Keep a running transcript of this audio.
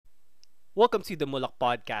Welcome to the Mulak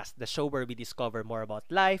Podcast, the show where we discover more about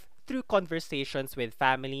life through conversations with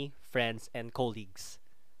family, friends, and colleagues.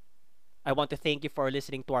 I want to thank you for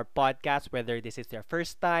listening to our podcast, whether this is your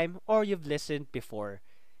first time or you've listened before.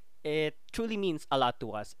 It truly means a lot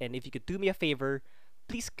to us, and if you could do me a favor,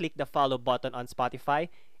 please click the follow button on Spotify.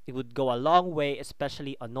 It would go a long way,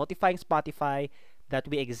 especially on notifying Spotify that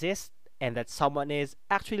we exist and that someone is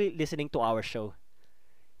actually listening to our show.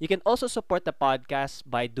 You can also support the podcast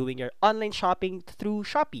by doing your online shopping through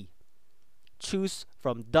Shopee. Choose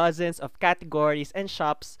from dozens of categories and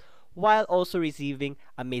shops while also receiving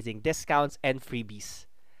amazing discounts and freebies.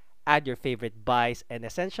 Add your favorite buys and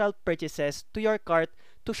essential purchases to your cart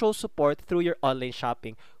to show support through your online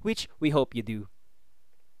shopping, which we hope you do.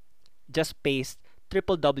 Just paste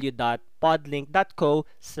www.podlink.co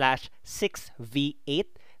slash 6v8.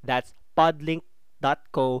 That's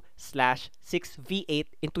podlink.co slash 6v8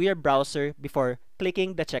 into your browser before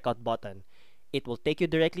clicking the checkout button. It will take you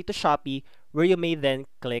directly to Shopee where you may then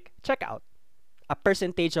click checkout. A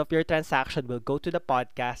percentage of your transaction will go to the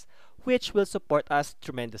podcast, which will support us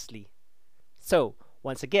tremendously. So,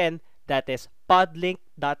 once again, that is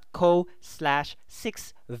podlink.co slash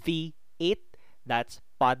 6v8. That's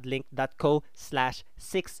podlink.co slash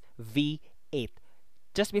 6v8.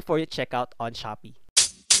 Just before you check out on Shopee.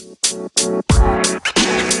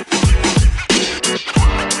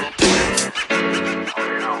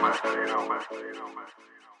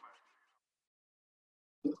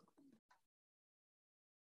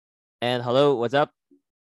 And hello, what's up?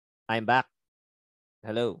 I'm back.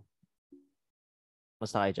 Hello.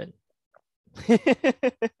 Musta kayo dyan?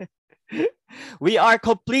 We are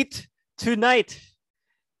complete tonight.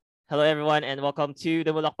 Hello, everyone, and welcome to the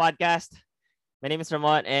Mulak Podcast. My name is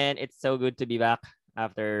Ramon, and it's so good to be back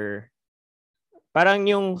after parang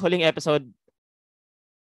yung huling episode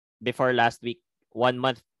before last week. 1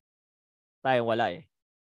 month tayong wala eh.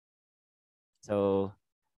 So,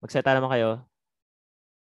 magsalita naman kayo.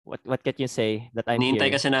 What can you say that I'm Nihintay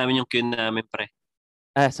here? kasi namin yung queue namin, pre.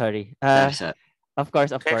 Sorry. Sorry. Of course.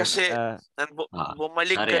 Kaya kasi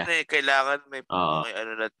bumalik sorry, ka na eh. Kailangan may Oo.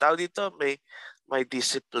 ano na. Tao dito, may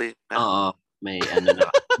discipline na. Oo, may ano na.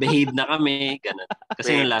 Behave na kami, ganun. Kasi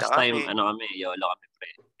Behave yung na last time, kami. YOLO kami, pre.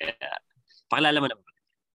 Kaya, pakilala mo naman.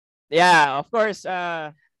 Yeah, of course.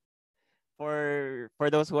 For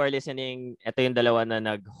those who are listening, ito yung dalawa na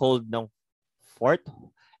nag-hold ng fort.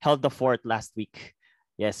 Held the fort last week.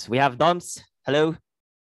 Yes, we have Doms. Hello.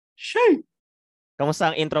 Sure.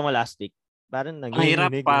 Kamusta ang intro mo last week? Parang Ang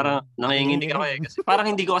hirap, nanginginig. parang nanginginig ako eh. Kasi parang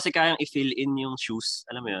hindi ko kasi kayang i-fill in yung shoes.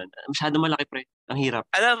 Alam mo yun? Masyado malaki, pre. Ang hirap.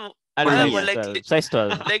 Alam mo, size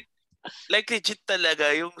 12. like legit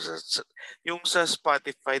talaga yung sa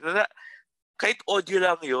Spotify. Kahit audio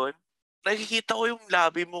lang yun, nakikita ko yung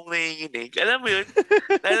labi mong nanginginig. Alam mo yun?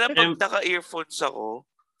 Dahil na pag naka-earphones ako.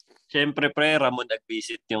 Siyempre, pre, Ramon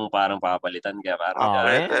nag-visit yung parang papalitan. Kaya parang,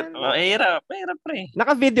 hirap, pre.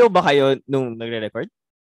 Naka-video ba kayo nung nagre-record?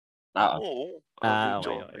 Oo.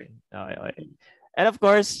 Okay. And of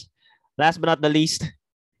course, last but not the least,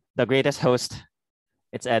 the greatest host,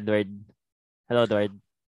 it's Edward. Hello, Edward.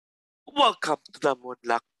 Welcome to the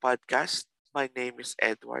Moonlock Podcast. My name is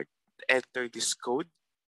Edward. Enter this code.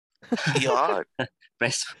 Yan.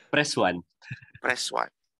 Press 1. Press 1.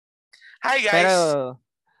 Hi, guys. Pero,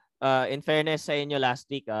 in fairness sa inyo last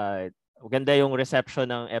week, maganda yung reception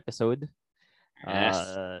ng episode. Yes.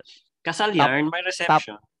 Kasal yarn, may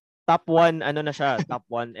reception. Top 1 top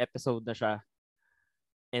 1 episode na siya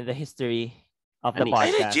in the history of the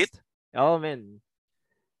podcast. Legit? Oh, man.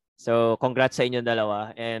 So, congrats sa inyong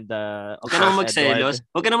dalawa. And, Huwag ka naman magselos.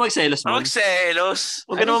 Huwag ka naman magselos, man. Huwag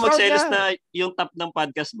ka naman magselos na yung top ng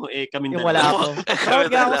podcast mo, kami yung wala ako. Proud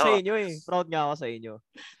nga ako sa inyo eh. Proud nga ako sa inyo.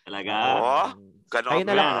 Talaga? Kayo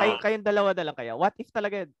na lang, kayong dalawa na lang kaya. What if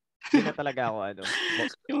talaga, hindi na talaga ako,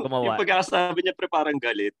 gumawa. Yung pagkakasabi niya, parang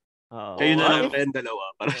galit. Kayo na lang kayong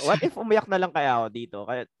dalawa. What if umiyak na lang kaya ako dito?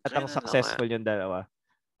 At ang successful yung dalawa.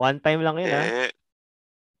 One time lang yun, ha?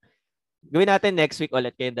 Gawin natin next week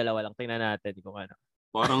ulit kayong dalawa lang. Tingnan natin kung ano.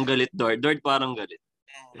 Parang galit, Dord. Dord parang galit.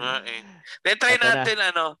 Try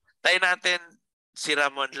natin si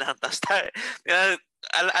Ramon lang. Tapos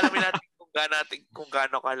alamin natin kung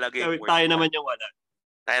gaano kalagi. Tayo naman yung wala.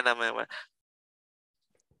 Tayo naman.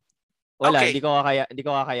 Wala, Okay. hindi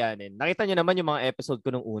ko kakayanin. Nakita niyo naman yung mga episode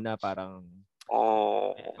ko nung una, parang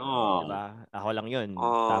diba? Ako lang yun.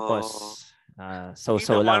 Tapos so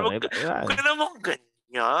lang. Huwag ka naman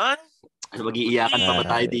ganyan. Ano, mag-iiyakan pa ba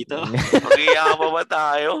tayo dito? Mag-iiyakan pa ba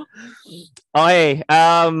tayo? Okay.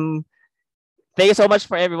 Thank you so much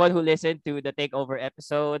for everyone who listened to the takeover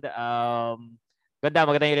episode.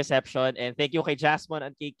 Maganda yung reception. And thank you kay Jasmine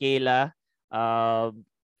and kay Kayla Um,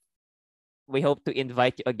 we hope to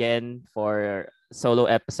invite you again for solo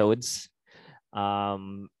episodes.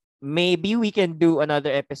 Maybe we can do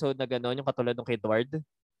another episode na gano'n, yung katulad ng kay Edward.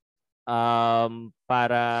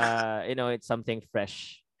 Para, it's something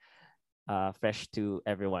fresh. Fresh to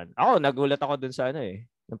everyone. Nagulat ako dun sa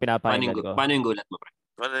yung pinapakinggan ko. Paano yung gulat mo, pre?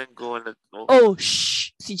 Paano yung gulat mo? Oh,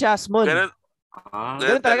 shh! Si Jasmine.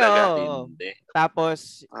 Ganun talaga. Hindi.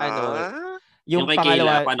 Tapos, yung kay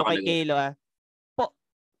pangalawa, Kayla, yung kay Kayla,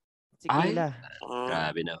 si Kayla.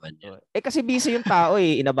 Grabe naman yan. Kasi busy yung tao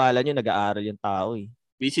Inabala nyo, nag-aaral yung tao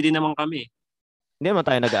Busy din naman kami. Hindi naman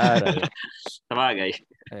tayo nag-aaral. Sabagay.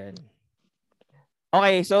 Ayan.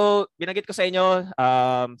 Okay, so binanggit ko sa inyo,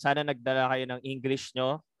 sana nagdala kayo ng English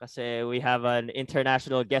nyo kasi we have an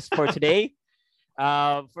international guest for today.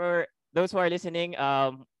 For those who are listening,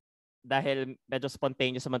 dahil medyo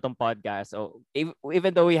spontaneous naman tong podcast, so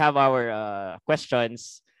even though we have our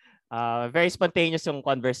questions, very spontaneous yung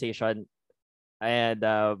conversation. And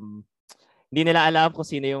hindi nila alam kung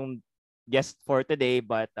sino yung guest for today,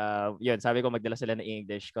 but yun, sabi ko magdala sila ng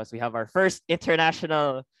English because we have our first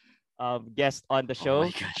international guest on the show. Oh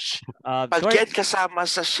my gosh. Pag yan kasama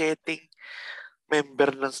sa setting member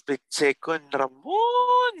ng Split Second,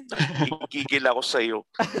 Ramon, gigil ako sa'yo.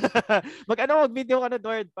 Mag-video ka na,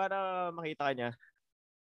 Dord, para makita ka niya.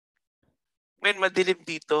 Men, madilim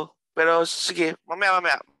dito. Pero sige, mamaya.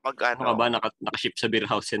 Ano ka ba? Naka-ship sa beer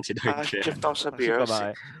house yan si Dord. Shift ako sa beer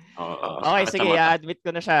house. Okay, sige, admit ko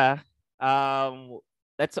na siya.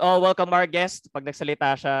 Let's all welcome our guest. Pag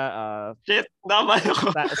nagsalita siya, shit, naman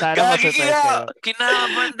ako. Sana ma-surprise kayo.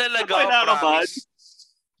 Kinabahan talaga ako, promise.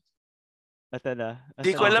 Ito na.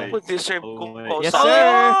 Di ko alam kung deserve kong post. Yes,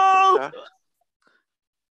 sir!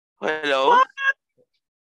 Hello?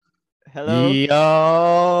 Hello? Yo!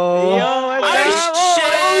 Ay,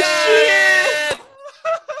 shit!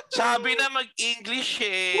 Sabi na mag-English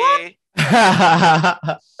What?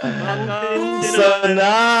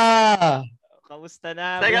 Sana! Kamusta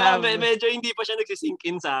na? Teka, medyo hindi pa siya nagsisink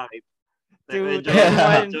in sa akin.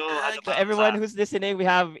 To everyone who's listening, we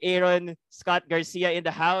have Aaron Scott Garcia in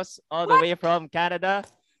the house, all the way from Canada.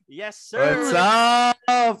 Yes, sir. What's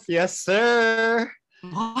up? Yes, sir.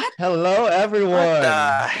 What? Hello, everyone. What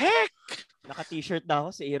the heck? Naka-t-shirt na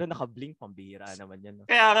ako. Si Aaron naka-blink. Pambihira naman yan. No?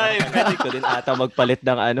 Kaya pwede ko din ata magpalit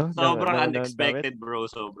ng Sobrang unexpected, bro.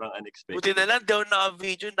 Sobrang unexpected. Buti na lang, daw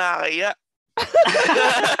naka-video, nakakaya.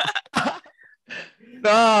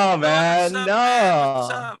 No, man. No.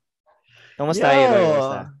 Kamusta,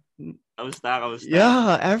 Aaron? Kamusta?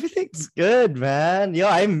 Yeah, everything's good, man. Yo,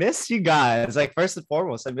 I miss you guys. Like, first and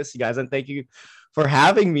foremost, I miss you guys. And thank you for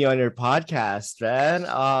having me on your podcast, man.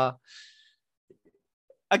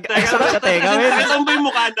 Nakita mo yung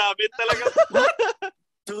mukha namin talaga.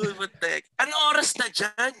 Dude, what the heck? Ano oras na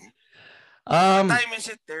dyan? What time is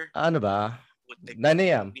it there? Ano ba? 9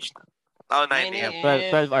 a.m. 9 a.m.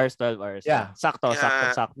 12 hours. Yeah. Sakto.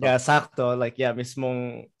 Yeah, sakto. Like, yeah,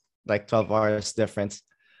 mismong like 12 hours difference.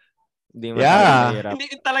 Hindi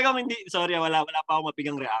Hindi, sorry, wala pa ako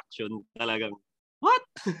mapigang reaction. Talagang, what?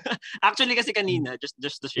 Actually, kasi kanina, just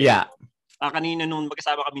to share. Yeah. Kanina nung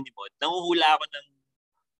magkasama kami ni Bod, nanguhula ako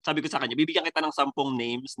sabi ko sa kanya, bibigyan kita ng 10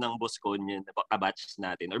 names ng Bosconian na kabatch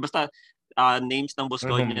natin. Or basta names ng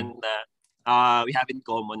Bosconian na we have in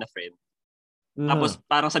common na friend. Tapos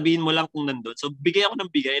parang sabihin mo lang kung nandun. So bigay ako ng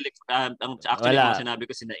bigay. Like, actually, mga sinabi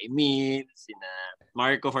ko sina Emil, sina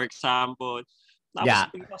Marco for example. Tapos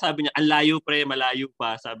sabi niya, ang layo pre, malayo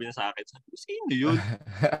pa. Sabi niya sa akin. Sabi ko, sino yun?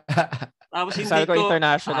 Tapos hindi sabi ko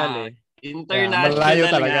international International. Yeah, malayo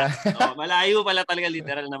talaga. Malayo pala talaga.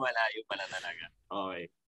 Literal na malayo pala talaga. Okay.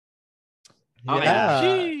 Okay. Yeah.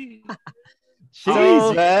 So,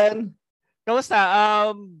 man. Kamusta?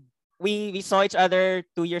 We saw each other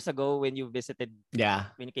 2 years ago when you visited.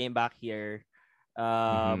 Yeah. When you came back here.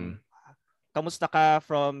 Kamusta ka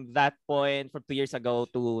from that point, from 2 years ago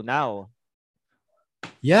to now?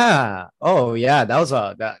 Yeah. Oh, yeah. That was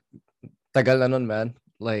tagal na nun, man.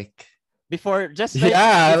 Like before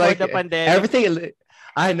like, the pandemic. Everything.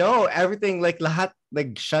 I know everything. Like lahat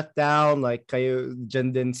like shut down. Like kayo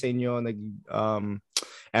dyan din sa inyo,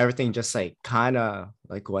 everything just like kind of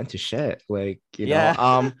like went to shit. Like you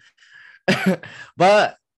know.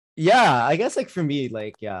 But yeah, I guess like for me,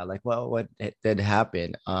 like like what did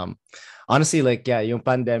happen. Honestly, like yung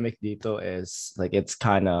pandemic dito is like it's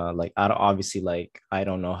kind of like obviously like I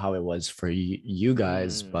don't know how it was for you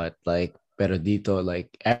guys, but like pero dito like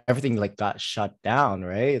everything like got shut down,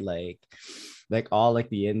 right? Like all like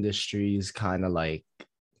the industries kind of like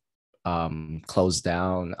closed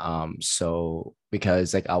down. So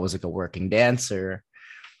because like I was like a working dancer,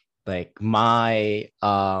 like my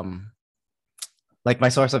like my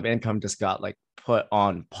source of income just got like put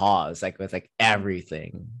on pause, like with like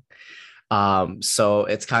everything. So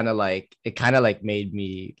it's kind of like it kind of like made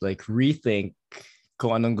me like rethink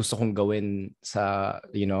kung anong gusto kong gawin sa,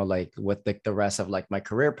 you know, like with like the rest of like my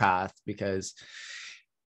career path, because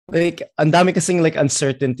like ang dami kasing like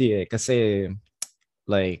uncertainty kasi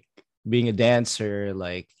like being a dancer,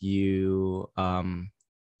 like you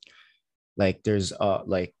like there's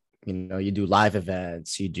like, you know, you do live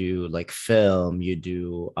events, you do like film, you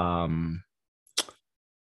do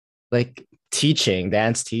like teaching,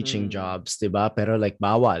 dance teaching jobs, diba? Pero like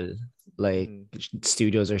bawal. Like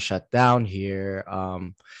studios are shut down here.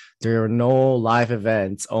 There are no live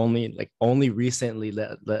events. Only recently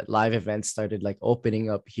live events started like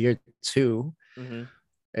opening up here too.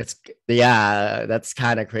 It's yeah, that's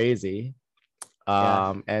kind of crazy.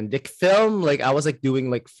 And the film, like I was like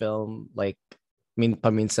doing like film, like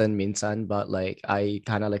paminsan minsan, but like I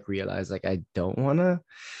kind of like realized like I don't wanna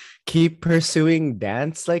keep pursuing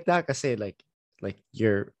dance like that, kasi like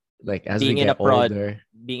you're like as we being in a get prod, older.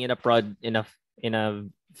 being in a prod in a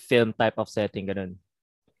film type of setting, ganun.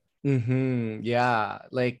 Yeah,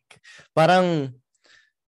 like parang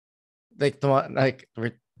like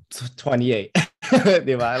we're 28.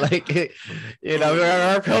 Diba? Like you know,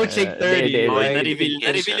 we're approaching 30. Oh, Like na-reveal yung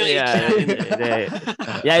age Yeah, natin.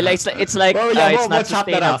 yeah, like it's like well, yeah, it's not we'll chop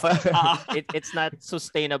that off. sustainable. It's not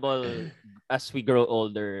sustainable as we grow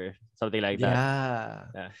older, something like that. Yeah.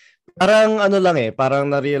 Yeah. Parang ano lang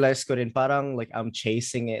parang na-realize ko rin, parang like I'm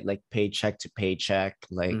chasing it like paycheck to paycheck,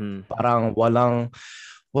 like parang walang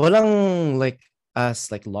like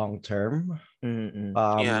as like long term.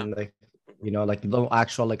 Like, you know, like no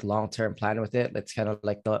actual like long-term plan with it. It's kind of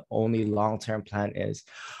like the only long-term plan is,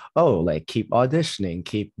 oh, like keep auditioning,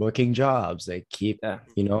 keep booking jobs, like keep,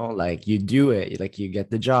 you know, like you do it, like you get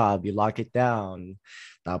the job, you lock it down,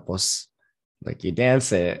 tapos like you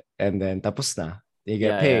dance it, and then tapos na, you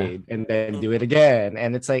get paid, and then do it again,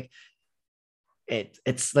 and it's like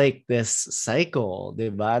it's like this cycle,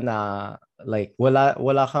 diba, na like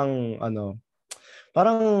wala kang ano,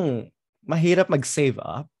 parang mahirap mag-save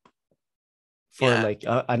up for like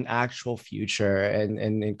an actual future, and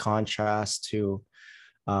in contrast to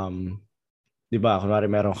diba, kunwari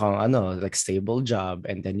meron kang ano like stable job,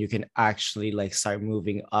 and then you can actually like start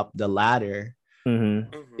moving up the ladder,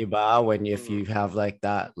 diba, when if you have like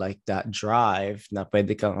that drive na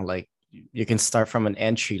pwede kang like you can start from an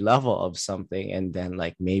entry level of something, and then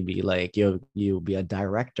like maybe like you'll be a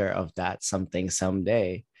director of that something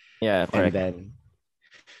someday. Yeah, correct. And then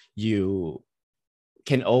you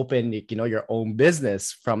can open, you know, your own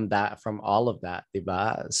business from all of that,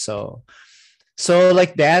 diba? So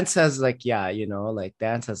like dance has like, yeah, you know, like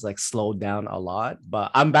dance has like slowed down a lot, but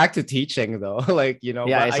I'm back to teaching though. Like, you know,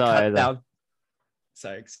 Yeah, but I cut down,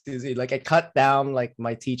 sorry, excuse me, like I cut down like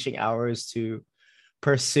my teaching hours to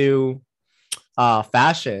pursue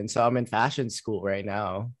fashion. So I'm in fashion school right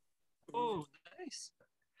now. Oh, nice.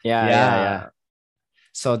 Yeah.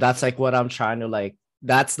 So that's like what I'm trying to like,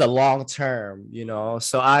 that's the long term, you know.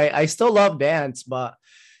 So I still love dance, but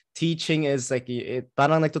teaching is like it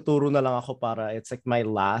parang nagtuturo na lang ako, para it's like my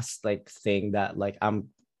last like thing that like I'm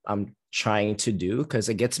trying to do, because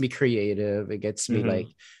it gets me creative, it gets me like,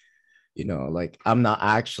 you know, like I'm not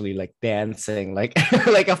actually like dancing like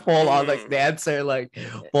like a full on like dancer, like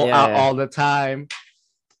full out all the time.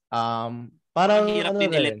 Parang hirap ano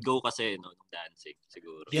din rin. i-let go kasi no, ng dancing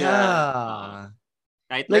siguro. Yeah.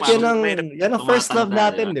 Kahit Like parang yan ang first love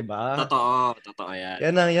natin, di ba? Totoo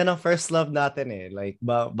yan. Yan ang first love natin like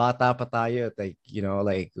bata pa tayo, like, you know,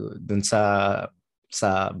 like dun sa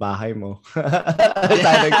bahay mo. Oo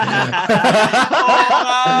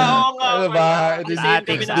nga. Same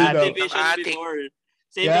kami ng subdivision before.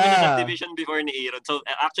 Same kami ng subdivision before ni Aaron. So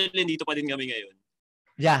actually, nandito pa din kami ngayon.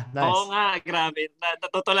 Yeah, nice. Oo nga, grabe.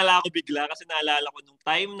 Natutulala ako bigla kasi naalala ko nung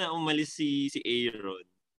time na umalis si Aaron.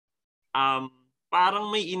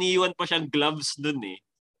 Parang may iniwan pa siyang gloves dun eh.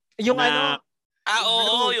 Yung na, ano?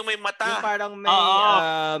 Oo, yung may mata. Yung parang may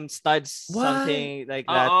studs, something like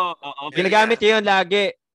that. Oo. Ginagamit yun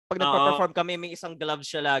lagi. Pag nagpa-perform kami, may isang glove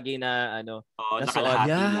siya lagi na ano.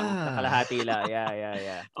 Nakalahati lang.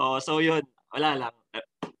 Yeah. So yun. Wala lang.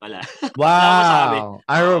 Wala. Wow.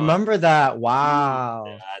 I remember that.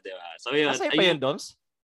 Wow. Diba? So yun. Nasa'yo pa yun, Doms?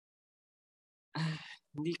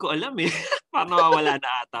 Hindi ko alam eh. Parang nawawala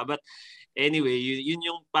na ata. But anyway, yun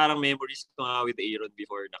yung parang memories ko nga with Aaron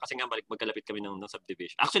before. Kasi nga magkalapit kami ng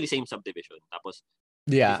subdivision. Actually, same subdivision. Tapos,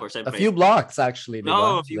 yeah, before, siyempre, a few blocks actually.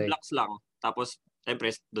 No, a few blocks lang. Tapos,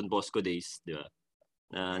 siyempre, Don Bosco days, di ba?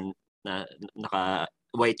 Na naka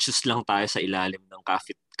white shoes lang tayo sa ilalim ng calf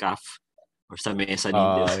Or sa mezzanine,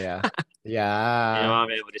 di ba? Yeah. Yung Yeah. mga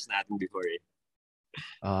memories natin before eh.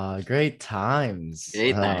 Great times.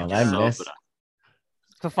 Great times. I miss. Sobra.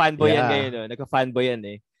 Nagka-fanboy yan Yeah. ngayon, no? Nagka-fanboy yan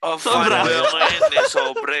eh. Oh, Sobra. fanboy ako ngayon eh.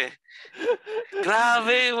 Sobre.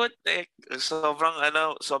 Grabe, what the heck?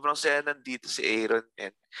 Sobrang saya nandito si Aaron.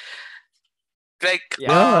 And like,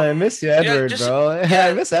 Yeah, I miss you, Edward, just- bro. I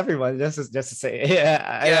yeah. miss everyone. Just to say,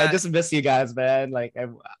 I just miss you guys, man. Like,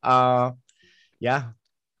 yeah.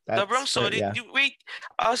 Sobrang That's solid. yeah. Wait,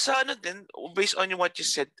 sa ano din, based on what you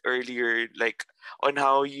said earlier, like, on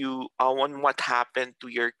how you, on what happened to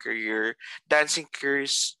your career, dancing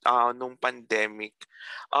careers, nung pandemic,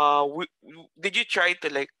 did you try to,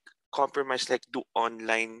 like, compromise, like, do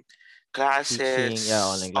online classes? Teaching, yeah,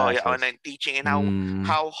 online Oh, yeah, classes. online teaching. And Mm.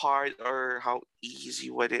 how hard or how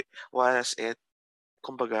easy was it?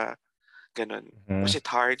 Kumbaga, ganun. Mhm. Was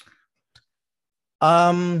it hard?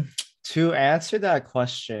 To answer that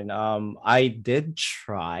question, I did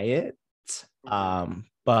try it.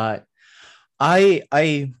 But I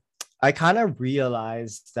kind of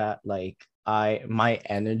realized that like my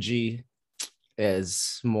energy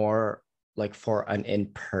is more like for an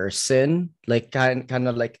in-person, like kind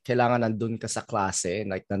of like kailangan nandun ka sa klase,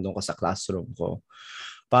 like nandun ka sa classroom ko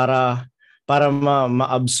para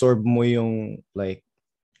ma-absorb mo yung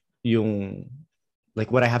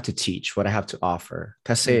what I have to teach, what I have to offer.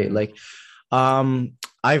 Kasi like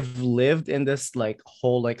I've lived in this like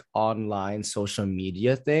whole like online social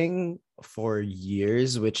media thing for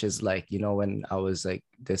years, which is like, you know, when I was like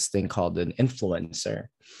this thing called an influencer.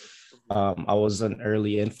 I was an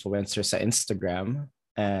early influencer sa Instagram,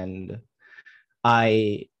 and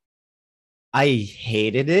I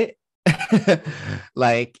hated it.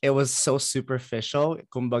 Like it was so superficial.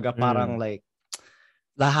 Kumbaga parang like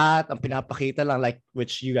lahat ang pinapakita lang, like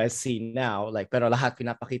which you guys see now, like pero lahat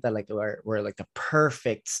pinapakita like we're like the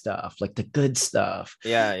perfect stuff, like the good stuff.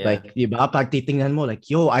 Yeah. Like diba pag titingnan mo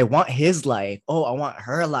like, yo, I want his life, oh I want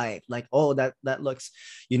her life, like oh that looks,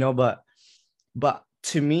 you know, but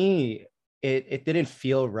to me it didn't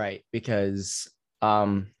feel right because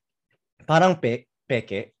parang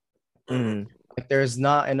peke. Like there's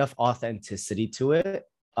not enough authenticity to it.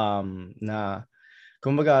 Na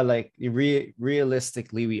kumbaga, like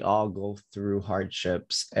realistically, we all go through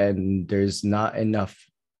hardships, and there's not enough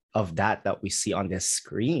of that we see on this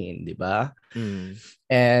screen, diba?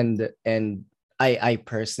 And I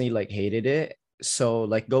personally like hated it. So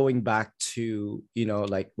like going back to, you know,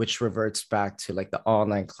 like which reverts back to like the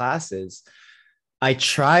online classes, I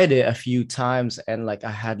tried it a few times and like I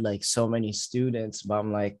had like so many students, but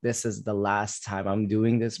I'm like, this is the last time I'm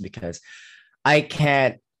doing this because I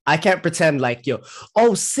can't pretend like, yo,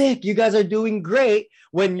 oh sick, you guys are doing great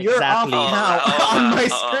when you're Exactly. off now on my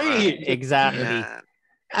screen. Exactly.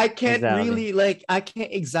 I can't Exactly. really like I can't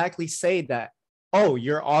exactly say that, oh,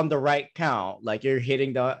 you're on the right count, like you're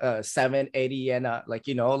hitting the 780 and like,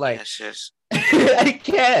 you know, like Yes.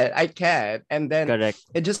 I can't. And then Correct.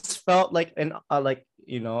 it just felt like an like,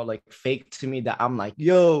 you know, like fake to me that I'm like,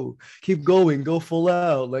 yo, keep going, go full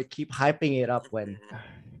out, like keep hyping it up when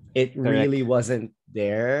it really wasn't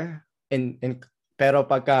there. And pero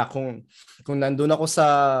pagka kung nandun ako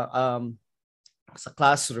sa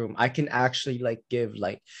classroom, I can actually like give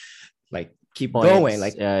like keep Points. going,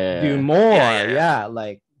 like do more. Yeah,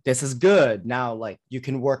 like this is good. Now like you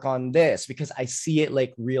can work on this because I see it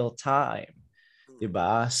like real time.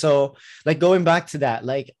 Diba? So like going back to that,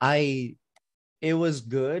 like it was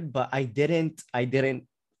good, but I didn't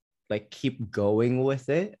like keep going with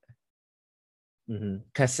it.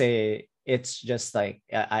 Cause it's just like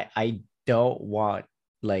I don't want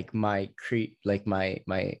like my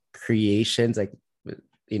creations, like,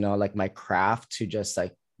 you know, like my craft to just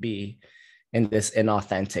like be in this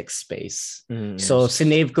inauthentic space. So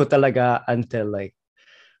sinave ko talaga until like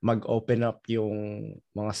mag-open up yung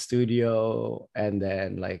mga studio, and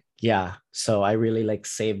then like yeah, so I really like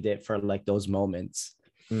saved it for like those moments.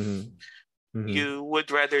 You would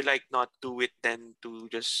rather like not do it than to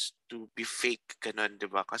just to be fake, ganun,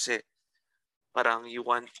 diba? Kasi parang you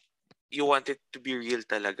want it to be real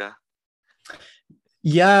talaga.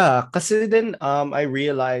 Yeah, kasi then I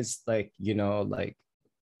realized like, you know, like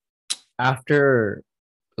after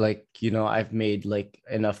like, you know, I've made like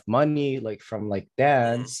enough money like from like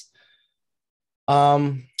dance,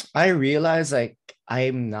 I realized like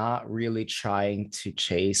I'm not really trying to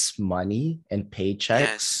chase money and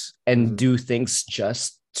paychecks and do things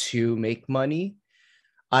just to make money.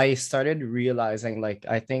 I started realizing like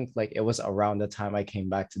I think like it was around the time I came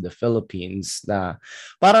back to the Philippines na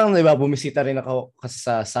parang diba bumisita rin ako kasi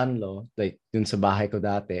sa Sanlo, like dun sa bahay ko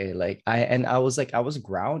dati, like I was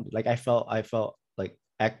grounded, like I felt like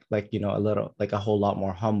like, you know, a little, like a whole lot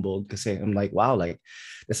more humbled because I'm like, wow, like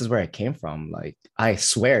this is where I came from. Like I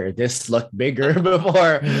swear this looked bigger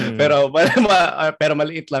before, pero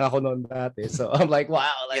maliit lang ako noon dati. So I'm like,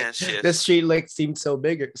 wow, like Yes, this yes. street like seemed so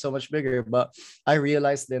bigger, so much bigger. But I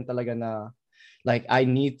realized then talaga na like I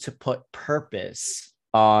need to put purpose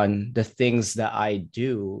on the things that I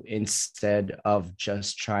do instead of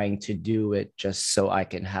just trying to do it just so I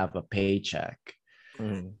can have a paycheck.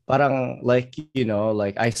 Mm. Parang like, you know,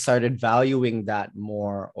 like I started valuing that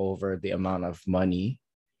more over the amount of money,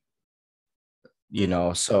 you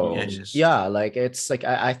know. So Yes, Mm. yes. yeah, like it's like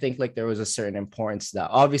I think like there was a certain importance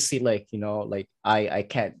that obviously like, you know, like I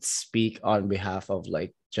can't speak on behalf of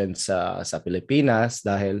like dyan sa Pilipinas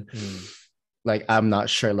dahil Mm. like I'm not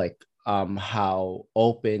sure like how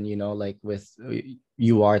open, you know, like with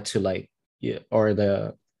you are to like or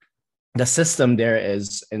the system there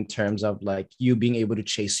is in terms of like you being able to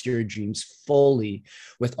chase your dreams fully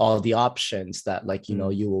with all the options that like, you know,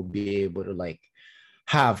 Mm. you will be able to like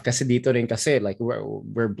have kasi dito rin kasi like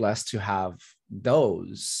we're blessed to have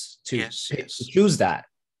those Yes, to yes. choose that,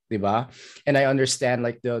 diba? And I understand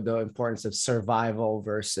like the importance of survival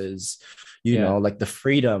versus, you Yeah. know, like the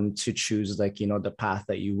freedom to choose like, you know, the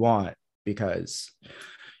path that you want because,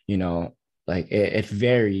 you know, like it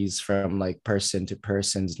varies from like person to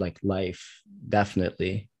person's like life,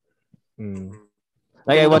 definitely. Mm. Mhm.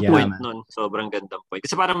 Like I want Gandang Yeah, to point man. nun. Sobrang gandang point.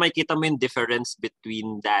 Kasi parang makita mo yung difference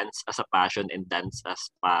between dance as a passion and dance as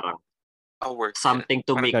parang A work. something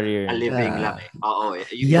to Parang make ganun. a career. living Yeah. lang eh. Oo eh.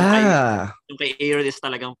 Yeah. Yung kay Aaron is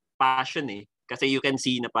talagang passion eh. Kasi you can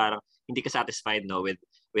see na parang hindi ka satisfied no with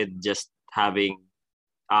just having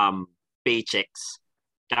paychecks.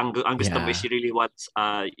 Ang gusto mo is Yeah. you really want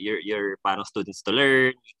your parang students to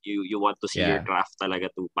learn. You want to see your Yeah. craft talaga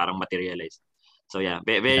to parang materialize. So yeah,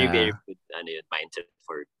 very very Yeah. good ano yun, mindset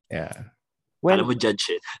for Yeah. kala When mo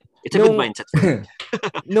judge it. It's a good nung mindset for me.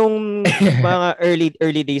 nung mga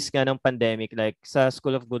early days nga ng pandemic, like sa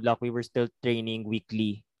School of Good Luck, we were still training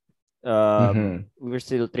weekly. Mhm. We were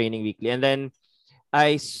still training weekly, and then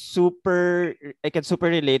I can super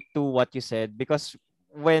relate to what you said because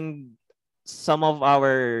when some of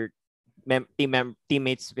our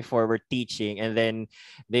teammates before were teaching, and then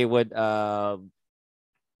they would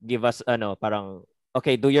give us ano parang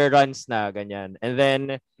okay, do your runs na ganyan, and then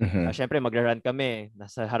Mhm. syempre magra-run kami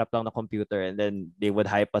nasa harap lang ng computer, and then they would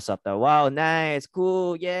hype us up na wow, nice,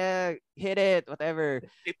 cool, yeah, hit it, whatever.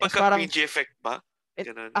 May Tapos parang pagka-cringe effect ba?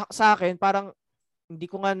 Ganun. sa akin parang hindi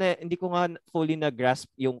ko nga fully na grasp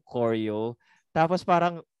yung choreo. Tapos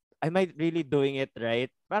parang am I really doing it right?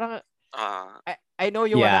 Parang Ah, I know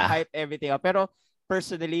you wanna Yeah. hype everything up, pero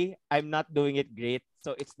personally, I'm not doing it great.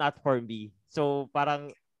 So it's not for me. So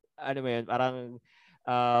parang ano mo yun, parang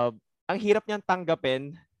uh, ang hirap niyang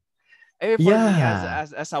tanggapin. Eh for me Yeah.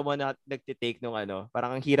 as someone na nagte-take nung ano,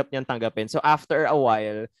 parang ang hirap niyang tanggapin. So after a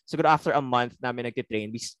while, siguro after a month namin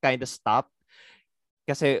nagte-train, we kind of stopped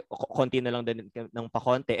kasi konti na lang din ng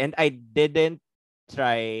pakonti. And I didn't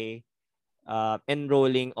try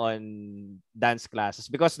enrolling on dance classes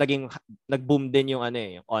because nag-boom din yung ano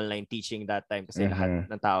yung online teaching that time kasi lahat Mhm.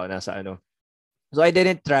 ng tao nasa ano. So I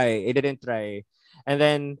didn't try. And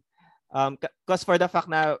then cause for the fact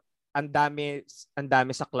na ang dami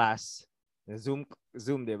sa class. Zoom,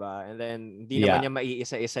 'di ba? And then hindi naman Yeah. niya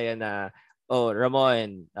maiisa-isa yan na oh,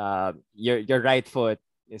 Ramon, your right foot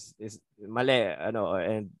is mali ano,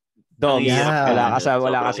 and Ang dogs hirap Yeah. pala nun.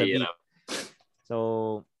 wala ka Sobrang sa beat. hirap. So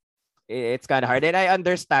it's kind of hard, and I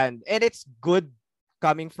understand, and it's good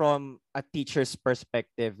coming from a teacher's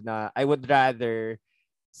perspective na I would rather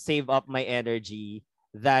save up my energy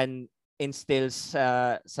than instill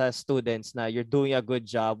sa students na you're doing a good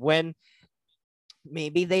job when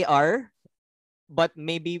maybe they are, but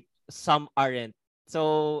maybe some aren't.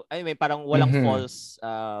 So I mean parang walang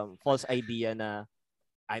Mhm. false idea na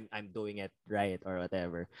I'm doing it right or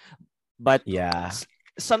whatever. But Yeah.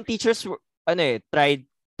 some teachers tried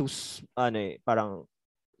to parang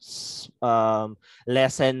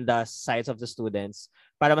lessen the size of the students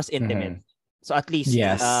para mas intimate. Mhm. So at least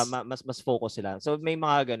Yes. mas focus sila. So may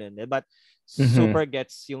mga ganun. But Mhm. super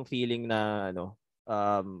gets yung feeling na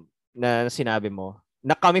na sinabi mo.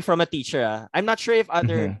 Na coming from a teacher, I'm not sure if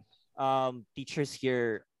other Mhm. teachers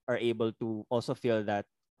here are able to also feel that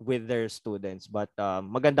with their students, but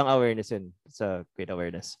magandang awareness yun. It's a great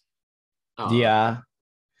awareness. Oo. Yeah.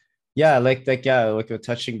 Yeah, like yeah, like we're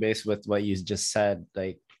touching base with what you just said.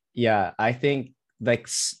 Like, yeah, I think like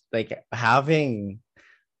having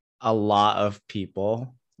a lot of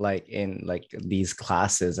people like in like these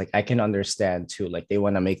classes, like I can understand too. Like they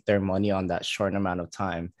want to make their money on that short amount of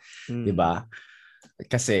time, diba?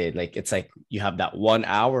 kasi like it's like you have that 1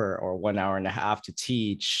 hour or 1 hour and a half to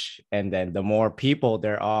teach, and then the more people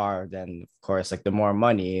there are, then of course like the more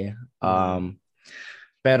money.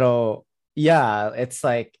 Pero yeah, it's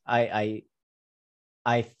like I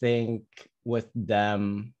think with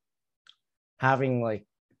them having like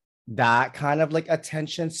that kind of like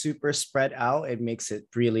attention super spread out, it makes it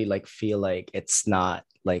really like feel like it's not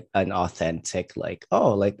like an authentic like,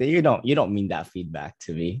 oh, like you don't mean that feedback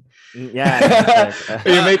to me. Yeah.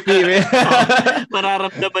 You make me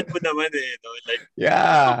Mararamdaman mo naman eh. No? Like,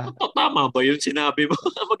 yeah, tama ba yung sinabi mo?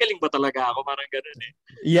 Magaling ba talaga ako? Parang ganun eh.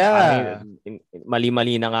 yeah,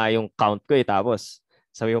 Mali-mali na nga yung count ko eh. Tapos,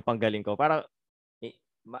 sabi mo pang galing ko. Parang,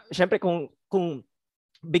 syempre kung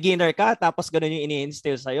beginner ka, tapos ganun yung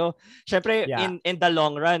ini-instill sa'yo. Syempre, yeah, in the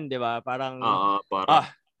long run, di ba? Parang, Parang,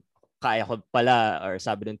 kaya ko pala, or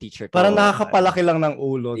sabi ng teacher ko. parang nakakapalaki lang ng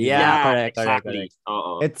ulo. Yeah, correct. exactly.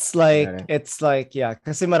 Oo. It's like, yeah,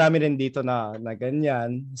 kasi marami rin dito na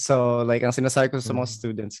ganyan. So, like, ang sinasabi ko sa mga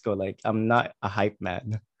students ko, like, I'm not a hype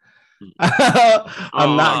man.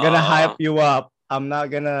 I'm not gonna hype you up. I'm not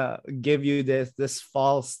gonna give you this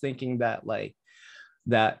false thinking that like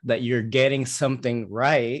that you're getting something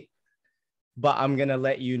right, but I'm gonna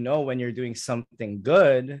let you know when you're doing something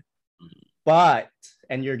good,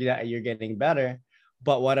 and you're getting better.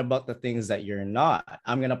 But what about the things that you're not?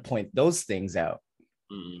 I'm gonna point those things out.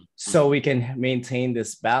 So we can maintain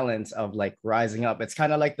this balance of like rising up. It's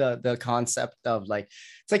kind of like the concept of like,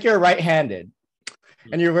 it's like you're right-handed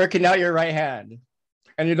and you're working out your right hand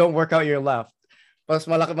and you don't work out your left. Mas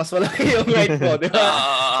malaki yung right mo, di ba?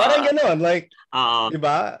 Parang ganun, like, di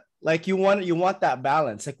ba? Like you want that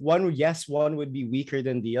balance. Like one would be weaker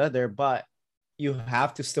than the other, but you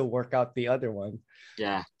have to still work out the other one.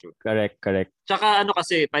 Yeah, true. Correct. Tsaka ano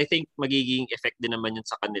kasi, I think magiging effect din naman yun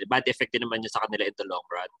sa kanila. Bad effect din naman yun sa kanila in the long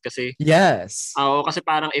run. Kasi, yes. kasi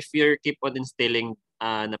parang if you keep on instilling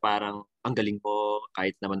na parang ang galing mo,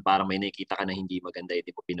 kahit naman parang may nakikita ka na hindi maganda,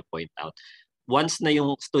 hindi mo pinapoint out. Once na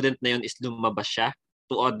yung student na yun is lumabas siya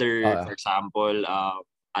to other, for example,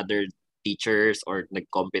 other teachers or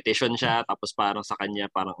nag-competition siya, tapos parang sa kanya,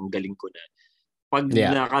 parang ang galing ko na. Pag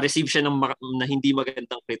naka-receive siya na hindi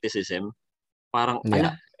magandang criticism, parang,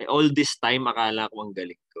 all this time, akala ko ang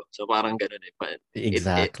galing ko. So parang ganun eh.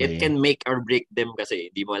 Exactly. It can make or break them kasi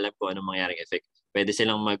hindi mo alam kung anong mangyaring effect. Pwede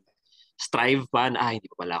silang strive pa na, hindi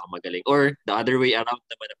pa pala ako magaling. Or the other way around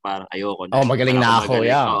naman na parang ayoko na. Magaling na ako,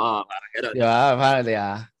 yeah. Oo, parang gano'n. Parang,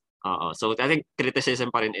 yeah. So I think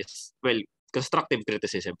criticism pa rin is, constructive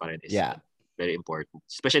criticism pa rin is very important.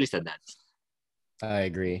 Especially sa dance. I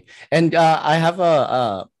agree. And I have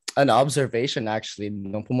an observation actually,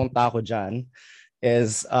 nung pumunta ako dyan,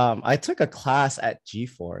 is I took a class at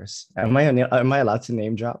G-Force. Am I allowed to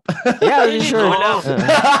name drop? Yeah, sure.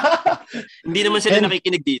 Hindi naman sila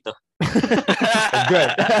nakikinig dito.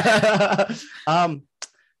 Good.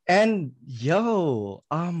 And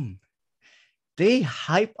they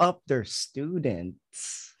hype up their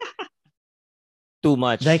students too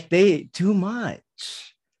much. Too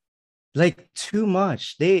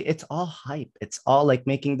much. It's all hype. It's all like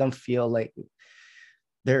making them feel like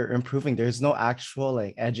they're improving. There's no actual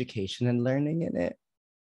like education and learning in it,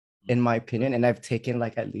 in my opinion. And I've taken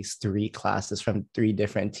like at least 3 classes from 3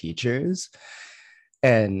 different teachers.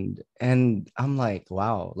 And I'm like,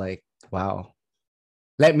 wow.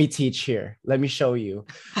 Let me teach here. Let me show you.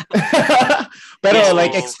 Pero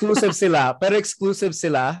like exclusive sila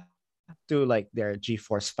to like their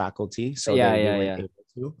G-Force faculty. So they were able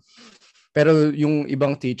to. Pero yung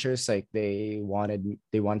ibang teachers, like they wanted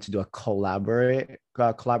to do a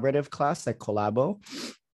collaborative class, like collabo,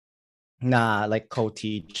 na like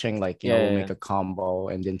co-teaching, like we'll make a combo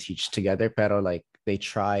and then teach together. Pero like they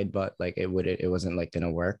tried, but like it wasn't like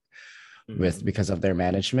gonna work because of their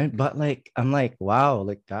management. But like I'm like, wow,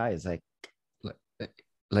 like guys, like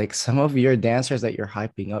some of your dancers that you're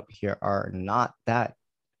hyping up here are not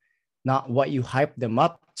what you hype them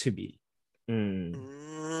up to be.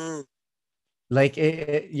 Like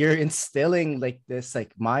you're instilling like this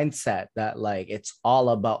like mindset that like it's all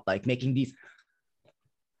about like making these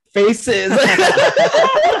faces.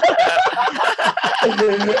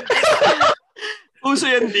 Uso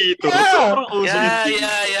yan dito. Yeah.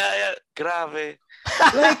 Yeah. Grabe.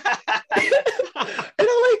 Like, and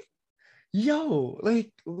I'm like, yo,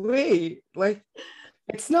 like, wait, like,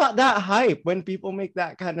 it's not that hype when people make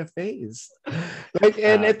that kind of face. Like,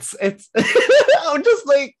 and it's I'm just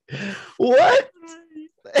like, what?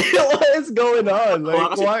 What is going on?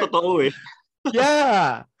 Like, why?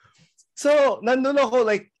 Yeah. So nandun ako,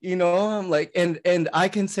 like, I'm like, and I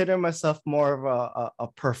consider myself more of a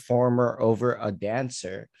performer over a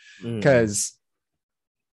dancer, because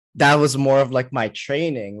that was more of like my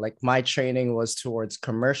training. Like my training was towards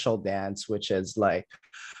commercial dance, which is like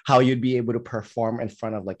how you'd be able to perform in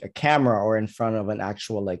front of like a camera or in front of an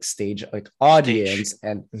actual like stage like audience,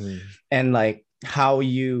 and like how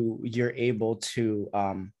you're able to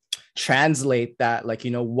translate that, like,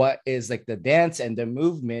 you know, what is like the dance and the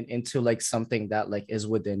movement into like something that like is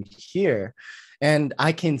within here. And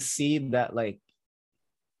I can see that like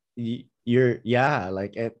you're yeah,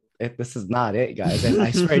 like this is not it, guys. And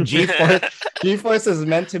I swear G-Force is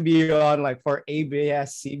meant to be on like for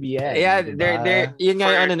ABS-CBN. Yeah, they're yun nga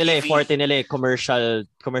yung For ano nila eh, TV. forte nila eh,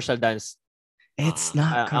 commercial dance. It's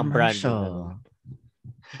not Ang brand nila. commercial.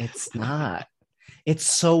 It's not. It's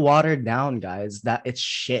so watered down, guys, that it's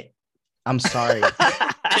shit. I'm sorry.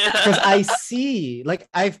 Because I see, like,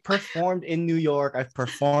 I've performed in New York, I've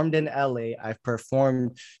performed in LA, I've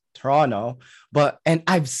performed Toronto, and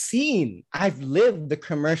I've lived the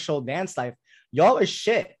commercial dance life. Y'all are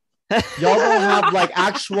shit. Y'all don't have like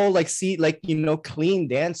actual like you know, clean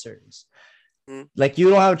dancers. Like,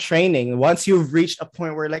 you don't have training. Once you've reached a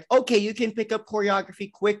point where like, okay, you can pick up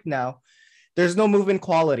choreography quick now, there's no movement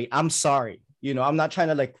quality. I'm sorry. You know, I'm not trying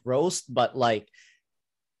to like roast, but like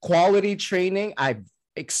quality training, I've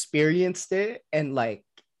experienced it. And like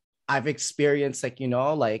I've experienced like, you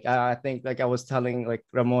know, like I think like I was telling like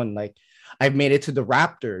Ramon, like I've made it to the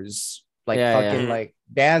Raptors, like like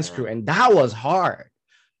dance crew, and that was hard.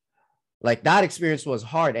 Like that experience was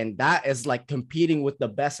hard, and that is like competing with the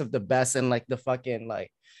best of the best, and like the fucking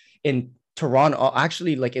like in Toronto,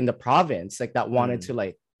 actually like in the province, like that wanted to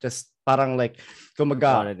like just parang like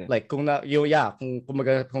kumaga, like kung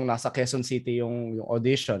nasa Quezon City yung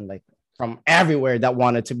audition, like from everywhere that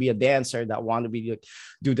wanted to be a dancer, that wanted to be like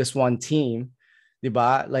do this one team,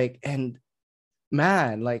 diba? Like, and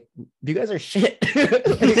man, like you guys are shit.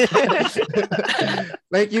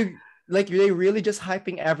 like they really just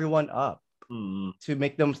hyping everyone up to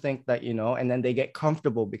make them think that, you know, and then they get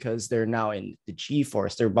comfortable because they're now in the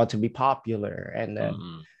G-Force, they're about to be popular, and then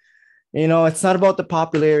you know, it's not about the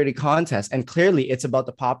popularity contest, and clearly it's about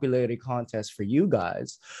the popularity contest for you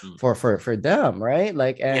guys, for them, right?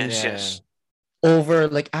 Like, and yes. over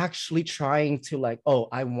like actually trying to like, oh,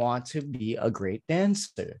 I want to be a great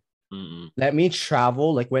dancer. Let me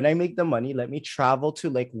travel, like when I make the money, let me travel to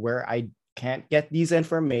like where I can't get these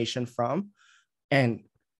information from, and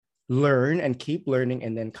learn and keep learning,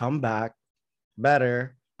 and then come back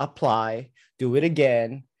better, apply, do it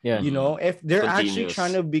again. You know, if they're actually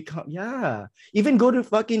trying to become, even go to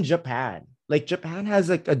fucking Japan. Like Japan has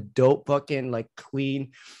like a dope fucking like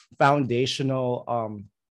clean foundational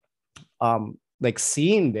like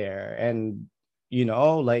scene there. And you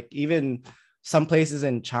know, like even some places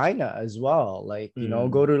in China as well, like, you know,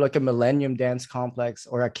 go to like a Millennium Dance Complex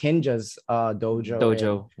or a Kinja's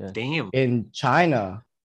dojo in China,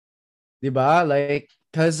 diba? Like,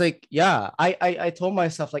 because like, I told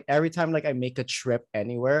myself like every time like I make a trip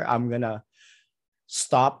anywhere, I'm gonna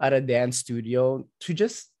stop at a dance studio to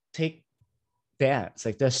just take dance,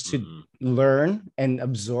 like just to learn and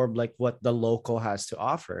absorb like what the local has to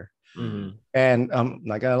offer. And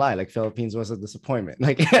not gonna lie, like Philippines was a disappointment.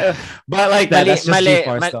 Like, but like that's just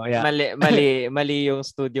G-Force though. Yeah, mali yung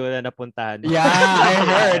studio na napuntahan. Yeah,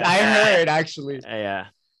 I heard actually. Yeah,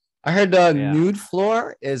 I heard the nude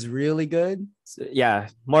floor is really good. So, yeah,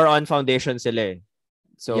 more on foundation sila.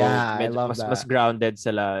 So yeah, I love that. Mas grounded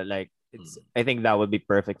sila. Like, it's. I think that would be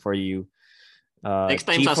perfect for you. Next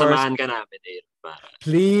time sasamahan ka namin,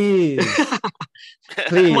 please.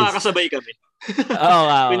 Please. Makakasabay kami. Oh,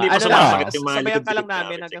 wow. Hindi pa sumasagot yung mga sabayan ka lang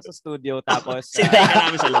namin hanggang sa studio, tapos sintay ka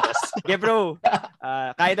namin sa labas. Okay, bro.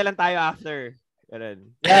 Kaya na lang tayo after.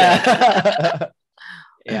 Ganun.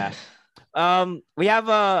 Yeah. We have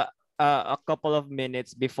a couple of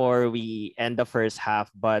minutes before we end the first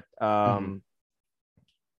half, but I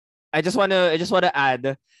just wanna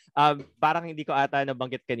add, parang hindi ko ata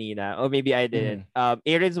nabanggit kanina, or maybe I didn't.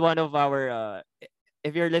 Aaron's one of our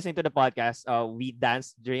if you're listening to the podcast, we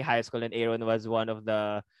danced during high school, and Aaron was one of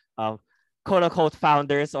the quote unquote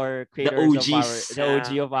founders or creators the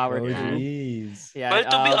OG of our crew. Yeah. Well,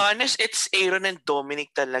 to be honest, it's Aaron and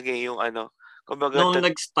Dominic talaga yung ano. Kumbaga, nung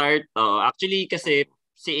nag-start, actually kasi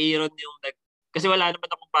si Aaron yung kasi wala naman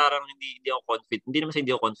ako, parang hindi ako confident. Hindi naman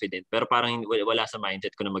hindi ako confident, pero parang wala sa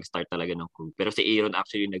mindset ko na mag-start talaga ng crew. Pero si Aaron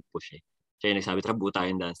actually yung nag-push eh. Siya yung nagsabi, tara buo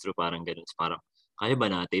tayong dance through, parang ganun. So, parang kaya ba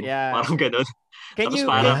natin? Yeah. Parang ganun. Can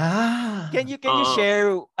you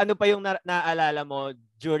share ano pa yung naalala mo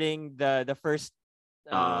during the first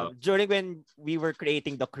during when we were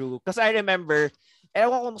creating the crew? Because I remember,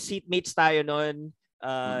 ewan kung seatmates tayo noon,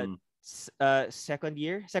 second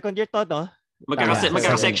year to, no?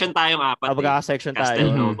 Magkaka-section tayong apat. Magkaka-section tayo.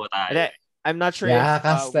 Castelnuovo tayo. I'm not sure Yeah, if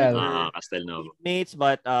Castel. Castelnuovo. mates,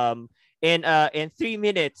 but in 3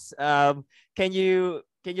 minutes, can you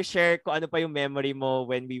share kung ano pa yung memory mo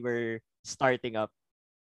when we were starting up?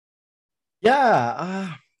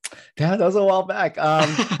 Yeah. Damn, that was a while back.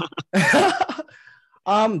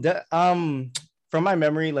 From my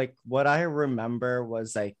memory, like what I remember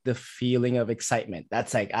was like the feeling of excitement.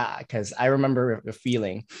 That's like because I remember the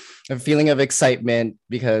feeling of excitement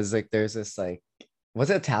because like there's this like, was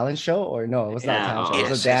it a talent show or no? It was not a talent show. It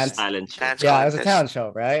was a dance. Talent show. Yeah, it was a talent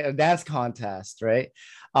show, right? A dance contest, right?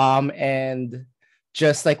 And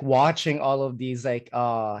just like watching all of these like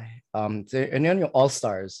all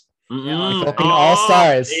stars. Philippine All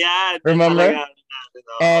Stars. Yeah, remember?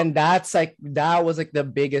 And that was like the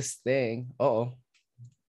biggest thing.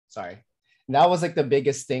 Sorry. That was like the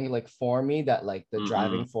biggest thing like for me, that like the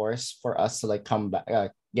driving force for us to like come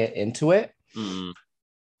back, get into it.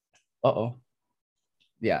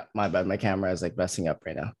 Yeah, my bad. My camera is like messing up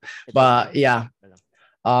right now. But yeah.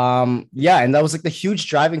 And that was like the huge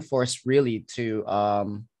driving force really to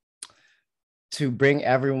bring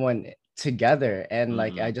everyone together. And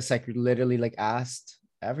like I just like literally like asked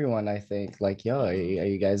everyone, I think, like, yo, are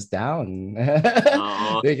you guys down?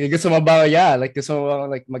 Gusto mo ba, gusto mo ba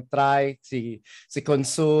like mag-try si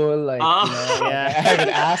Consul, like, I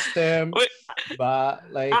haven't asked him. But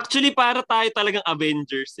like actually para tayo talagang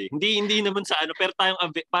Avengers eh. Hindi naman sa ano, pero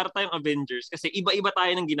para tayong Avengers kasi iba-iba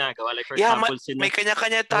tayo ng ginagawa. Like for example, may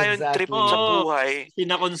kanya-kanya tayong trip sa buhay. Si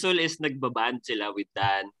Consul is nagbaband sila with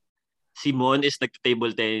Dan. Si Mon is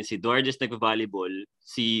nag-table tennis, si Eduard is nag-volleyball,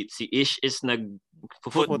 si Ish is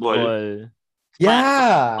nag-football.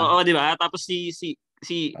 Yeah. Oo, di ba? Tapos si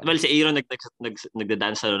Aaron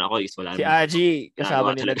nagda-dance salon, ako is wala. Si Aji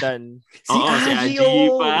kasama nila Dan. Si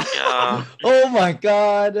Aji pa. Oh my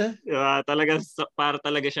God. Yeah, para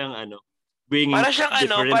talaga siyang bringing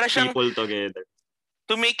different people together.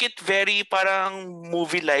 To make it very parang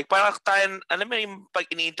movie-like, parang tayo, alam mo yung pag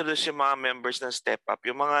ini-introduce yung mga members ng Step Up,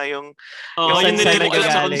 yung marunong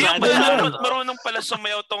pala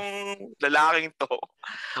sumayaw tong lalaking to,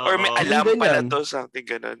 or may alam pala to, something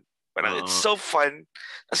ganun. Parang it's so fun.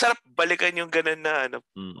 Ang sarap balikan yung ganun na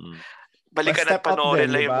balikan at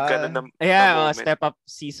panoorin lang yung ganun na moment. Step Up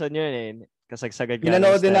season yun eh. Kasagsagan ka.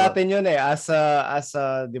 Pinanood din natin yun eh as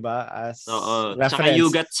di ba? As reference. Tsaka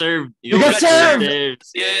You Got Served. You Got Served!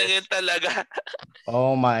 Yun talaga.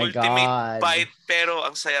 Oh my Ultimate God. bite, pero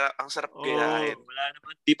ang sarap gayahin. Wala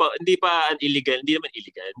naman. Hindi pa illegal. Hindi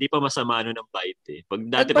pa masama ng bite eh.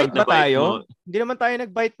 Dati pag na-bite mo. Hindi naman tayo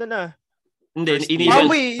nag-bite na. Hindi,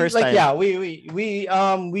 first time.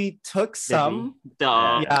 We took some.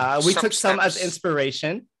 We took some as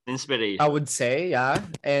inspiration. I would say, yeah.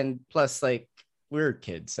 And plus, like, we're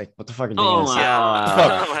kids. Like, what the fuck are they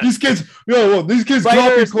These kids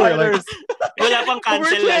copy core. Wala pang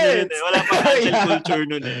cancel Wala pang cancel culture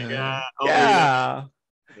nun eh. Yeah.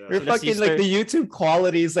 We're fucking like the YouTube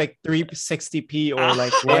quality is like 360p or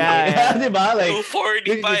like diba? Like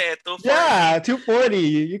 240 pa eh. 240. Yeah,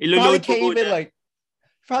 240. You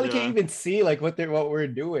probably can't even see like what we're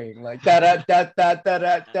doing. Like that.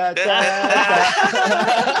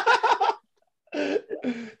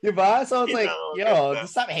 Diba? So it's like,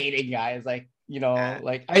 just stop hating, guys. Like,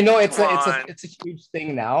 like I know it's a huge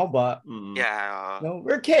thing now, but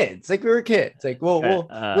we're kids. Like we were kids. Like we'll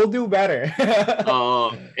do better.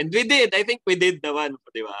 And we did. I think we did naman,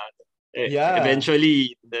 di ba?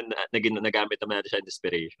 Eventually, nagamit naman natin siya in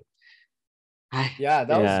inspiration. Yeah,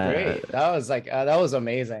 that was great. That was like that was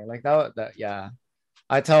amazing. Like that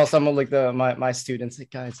I tell some of like my students,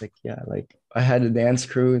 like, guys, like, like I had a dance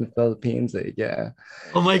crew in the Philippines. Like,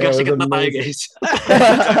 oh my gosh, sikat na tayo, guys.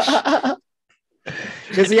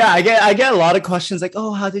 Because I get a lot of questions like,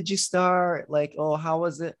 oh, how did you start? Like, oh, how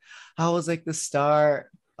was it? How was like the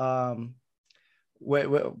start?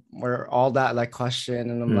 Where all that like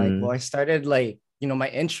question, and I'm like, well, I started like, my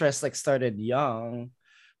interest like started young,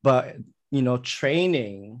 but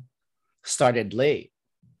training started late.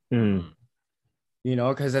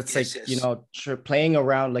 Because it's playing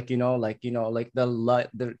around, like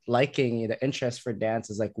the liking, the interest for dance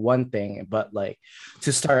is like one thing, but like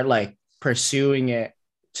to start like pursuing it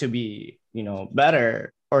to be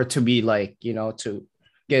better, or to be like to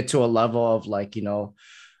get to a level of like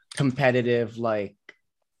competitive like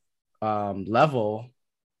level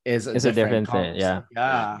is a different thing. Yeah.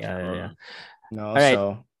 All right.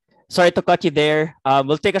 So sorry to cut you there.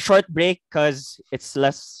 We'll take a short break because it's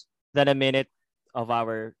less than a minute of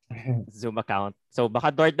our Zoom account. So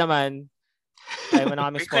baka Dord naman, tayo mo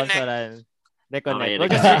na kami sponsoran. Reconnect.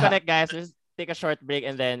 We'll just reconnect, guys. Just take a short break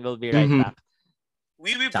and then we'll be right back.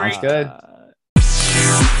 We will Sounds break. good.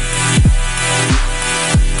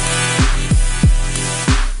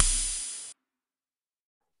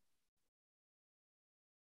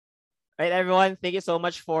 Right, everyone. Thank you so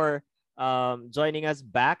much for joining us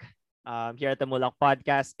back here at the Mulak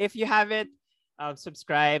Podcast. If you haven't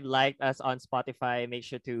subscribed, like us on Spotify, make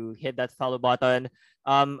sure to hit that follow button.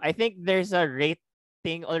 I think there's a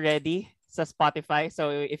rating already sa Spotify. So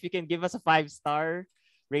if you can give us a 5-star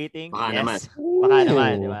rating, Baka naman. yes. Baka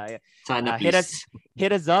naman, di Ooh. ba? Sana Hit us please.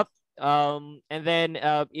 hit us up. And then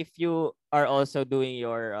if you are also doing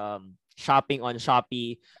your shopping on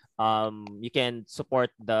Shopee, you can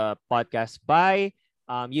support the podcast by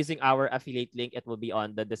using our affiliate link. It will be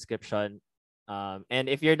on the description. And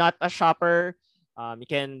if you're not a shopper, you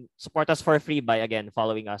can support us for free by, again,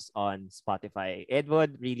 following us on Spotify. It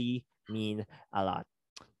would really mean a lot.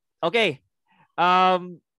 Okay.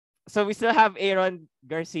 So we still have Aaron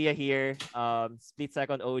Garcia here, split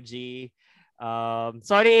second OG.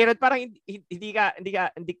 Sorry Aaron, parang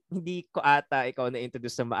hindi ko ata ikaw na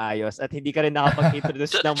introduce na maayos at hindi ka rin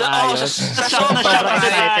nakapag-introduce ng maayos. Sobrang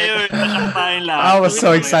excited. I was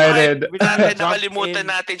so excited. Nakalimutan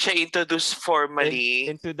natin siya introduce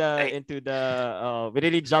formally. Into the we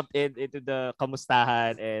really jumped into the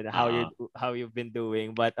kamustahan and how you've been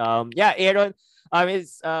doing. But yeah, Aaron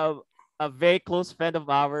is a very close friend of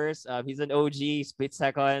ours. He's an OG, split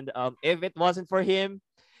second. If it wasn't for him,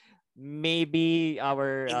 maybe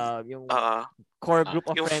our yung core group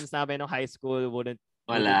of friends namin ng high school wouldn't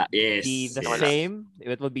be the same.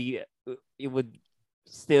 It would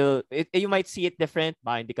still you might see it different.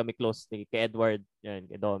 Hindi kami close kay Edward yan,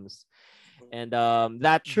 kay Doms. And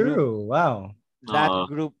that True. Wow. That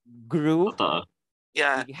group grew.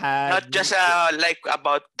 Yeah. Not just like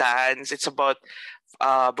about dance, it's about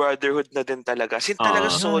brotherhood na din talaga. Sin talaga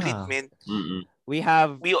solid, man. Mm-mm. We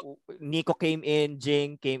have Nico came in,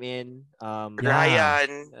 Jing came in,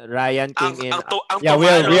 Ryan came in.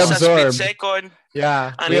 We absorbed. Second.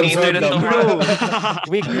 Yeah,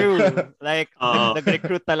 we grew. Like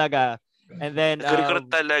nag-recruit talaga. And then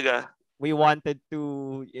we wanted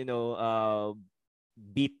to,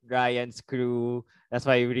 beat Ryan's crew. That's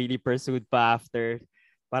why we really pursued pa after.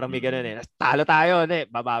 Parang may ganun eh. Talo tayo,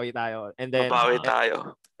 babawi tayo. And then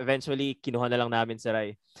eventually kinuha na lang namin si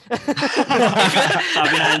Ray.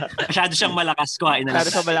 Sabi na, masyado siyang malakas, kuhain na lang.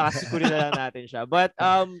 Masyado siyang malakas, kunin na lang natin siya. But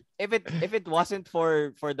if it wasn't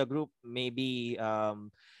for the group, maybe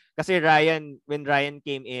kasi when Ryan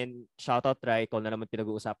came in, shoutout Ray, ikaw na naman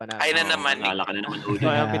pinag-uusapan namin. Ay na naman. Nalala ka na naman.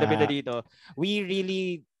 Pinabida dito. We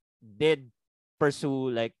really did pursue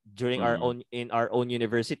like during our own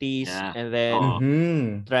universities, and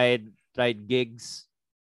then tried gigs.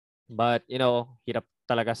 But hirap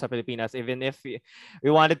talaga sa Pilipinas. Even if we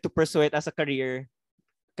wanted to pursue it as a career,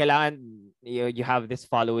 kailangan you have this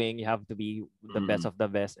following, you have to be the best of the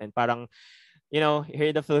best. And parang here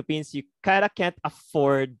in the Philippines, you kind of can't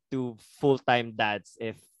afford to full-time dads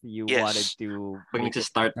if you wanted to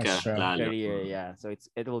start ka career. Yeah, so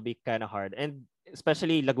it will be kind of hard. And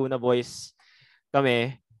especially Laguna boys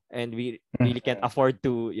kami, and we really can't afford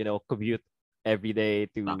to commute every day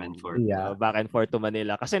to back and forth to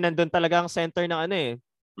Manila kasi nandun talaga ang center ng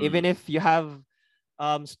even if you have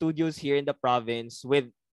studios here in the province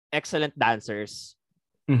with excellent dancers,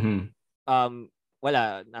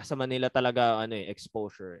 wala, nasa Manila talaga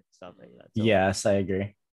exposure and stuff like that. So, yes, I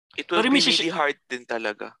agree. It will be really hard din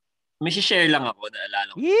talaga. May share lang ako,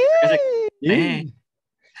 naalala ko.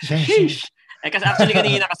 Kasi actually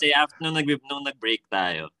kanina after nung nag-break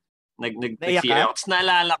tayo, nag-fear ako. Tapos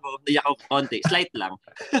naalala ko, naiyak ako konti, slight lang.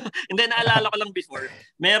 And then naalala ko lang before,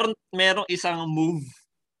 merong isang move,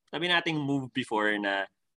 sabi nating move before na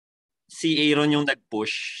si Aaron yung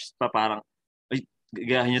nag-push pa parang, ay,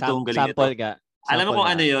 gahin nyo itong galing sample nito. Alam mo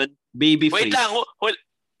kung ano yun? Baby freeze. Wait lang,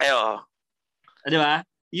 ayo. Di ba?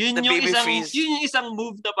 Yun yung isang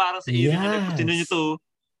move na parang sa Aaron, sino nyo to?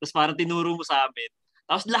 Tapos parang tinuro mo sa amin.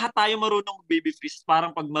 Tapos lahat tayo marunong mag-baby freeze.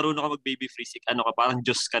 Parang pag marunong ka mag-baby freeze, parang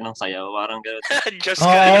Diyos ka ng sayaw. Parang gano'n. Diyos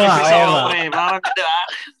ka ng sayaw. Parang, diba?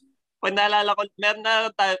 Pag naalala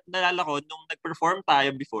ko, nung nag-perform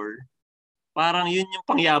tayo before, parang yun yung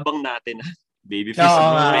pangyabang natin. Baby freeze.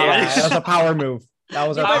 That was a power move.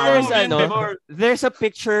 There's a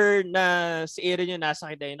picture na si Aaron yung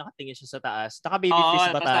nasa kanya, nakatingin siya sa taas. Naka-baby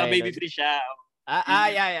freeze ba tayo? Naka-baby freeze siya.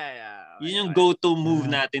 Yeah. Yun yung go-to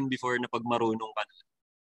move natin before na pag marunong ka.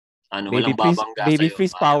 Walang babangga baby sa'yo.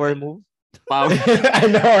 freeze power move. Power. I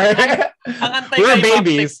know, right? We're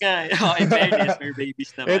babies. In fairness, we're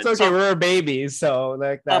babies naman. It's okay, we're babies. So,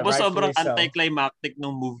 like that. Tapos sobrang anticlimactic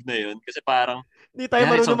nung move na yun. Kasi parang... Hindi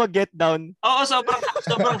tayo marunong mag-get down. Oo,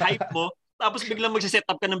 sobrang hype mo. Tapos biglang magsiset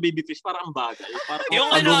up ka ng baby fish, parang ang bagal. Parang Yung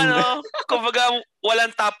kumbaga, walang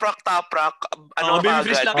taprak, baby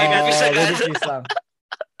fish lang. Baby fish agad. Baby fish lang.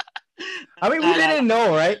 I mean, we didn't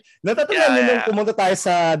know, right? Natatandaan niyo nung pumunta tayo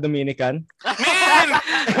sa Dominican? Man!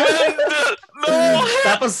 No!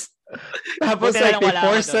 Tapos like,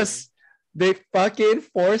 they fucking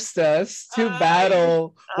forced us to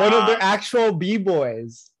battle one of their actual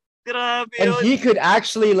B-boys. Grabe And yun. he could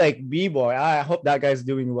actually like B-boy. I hope that guy's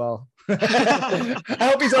doing well. I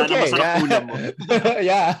hope he's okay.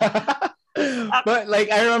 Yeah. But like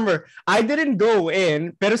I remember, I didn't go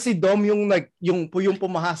in, pero si Dom yung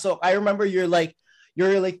pumasok. I remember you're like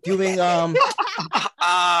doing like a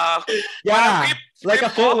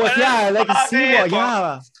footwork, like a seawalk,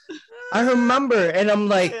 yeah. I remember, and I'm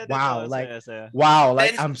like, wow, like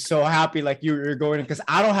I'm so happy, like you're going, because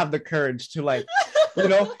I don't have the courage to like,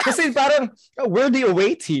 kasi parang we're the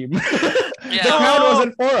away team. The crowd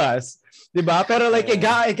wasn't for us, diba? Pero like it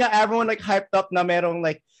got everyone like hyped up na merong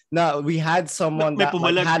like na we had someone that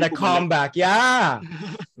like, had a comeback, yeah.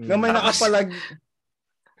 Na may nakapalag.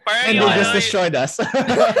 And they just destroyed us.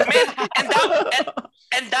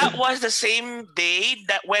 And that was the same day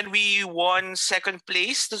that when we won second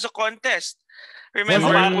place to the contest.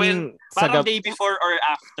 Remember when parang day before or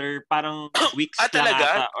after, parang weeks lang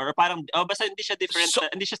ata, or parang basta hindi siya different,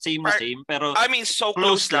 hindi siya same pero I mean so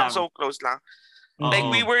close lang.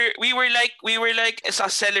 Like we were like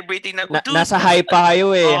celebrating na nasa high pa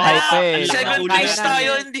kayo eh. High pa eh. Second place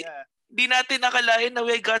tayo, hindi natin nakalain na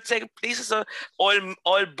we got second place as a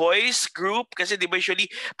all boys group, kasi di ba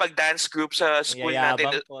usually pag dance group sa school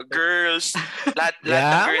natin, girls, lahat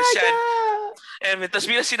ng girls yan. And tapos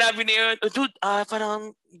bilang sinabi niya, dude,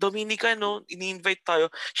 parang Dominican, no? Ini-invite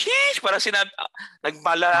tayo. Sheesh! Parang sinabi,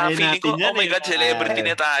 nagbala feeling ko, oh my God, celebrity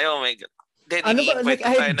na tayo. Oh my God. Like,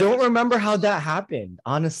 I don't remember how that happened,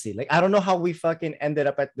 honestly. Like, I don't know how we fucking ended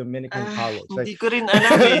up at Dominican College. Like, hindi ko rin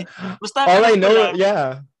alam eh. Basta all I know,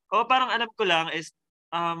 yeah. Parang alam ko lang is,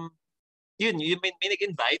 yun, may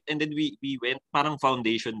nag-invite, and then we went, parang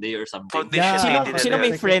foundation day or something. Sino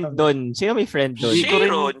may friend doon? Sharon,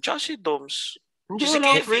 tsaka si Doms. Hindi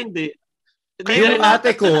wala akong friend eh.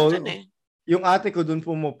 Yung ate ko doon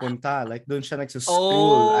pumupunta. Like, doon siya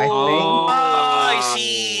nagsa-school, I think. I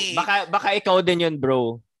see. Baka ikaw din yun,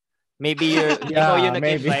 bro. Maybe ikaw yung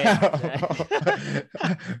nag-invite.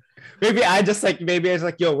 Maybe I was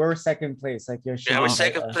like, yo, we're second place. Like, you're sure. Yeah, we're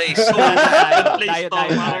second place.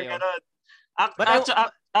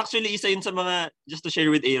 Actually, isa yun sa mga, just to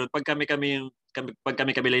share with Aaron, pag kami lang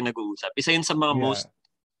nag-uusap, isa yun sa mga most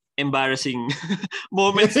embarrassing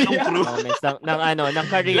moments ng crew. Moments ng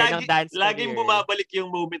career, ng dance career. Laging bumabalik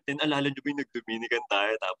yung moment din. Alala nyo ba yung nag-Dominican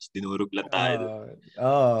tayo, tapos dinurog lang tayo.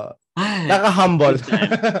 Naka-humble.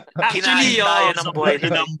 Actually,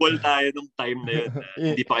 hinumble tayo nung time na yun.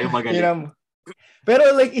 Hindi pa kayo magaling.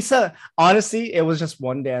 Pero like, honestly, it was just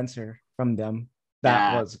one dancer from them.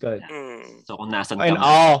 That was good. So kung nasan ka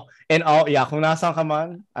kung nasan ka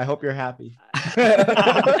man, I hope you're happy.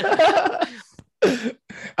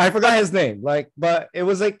 I forgot his name, like, but it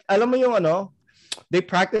was like, alam mo yung they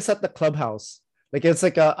practice at the clubhouse. Like, it's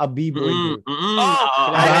like a b-boy group.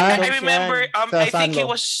 I remember. I think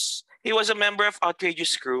he was a member of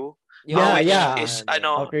Outrageous Crew.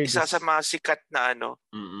 Isa sa mga sikat na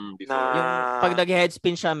yung pag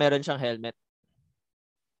nag-headspin siya, meron siyang helmet.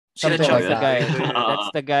 Something like that. That's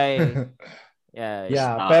the guy.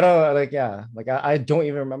 Yeah. Pero like I don't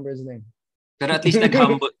even remember his name. Pero at least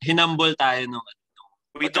hinumble tayo nung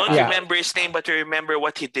we don't remember his name, but we remember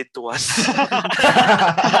what he did to us.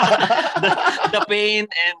 the pain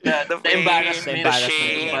and the embarrassment, the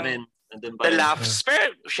shame, the laughs.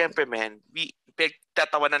 Pero syempre, man,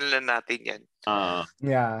 tatawanan lang natin yan.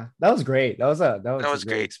 That was great. That was a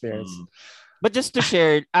great experience. But just to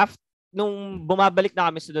share, nung bumabalik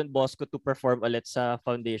na kami sa Don Bosco to perform ulit sa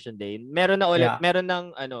Foundation Day, meron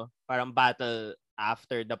ng parang battle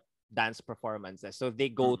after the dance performances. So they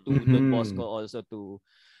go to Don Bosco also to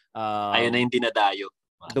ayun na yung dinadayo.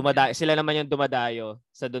 Sila naman yung dumadayo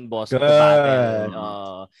sa Don Bosco to Good.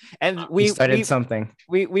 battle. And we started something.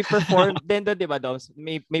 We performed din doon, 'di ba, Doms?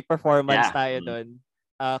 May performance tayo doon.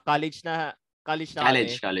 College na kami.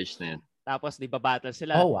 College na yun. Tapos di ba battle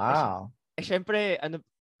sila. Oh, wow. Syempre,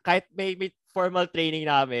 kahit may formal training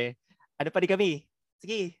na kami, pa rin kami.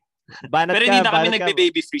 Sige. Banat pero hindi na kami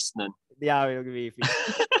nagbe-baby freeze nun. Hindi kami nagbe-baby freeze.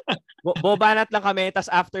 Bobanat lang kami, tas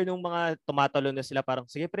after nung mga tumatalo na sila, parang,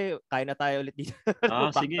 sige pre, kain na tayo ulit dito.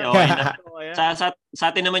 Sige, okay na. Sa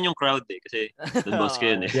atin naman yung crowd kasi Don Bosco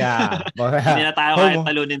yun eh. Yeah. Hindi na tayo kahit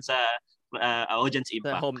talunin sa audience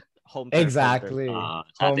impact. Home exactly.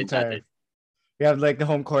 Sa atin. We have like the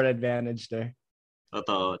home court advantage there.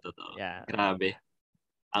 Totoo. Yeah. Grabe.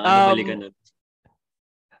 Ang balikan Um, nun.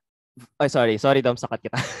 Ay, sorry, Dom, sakat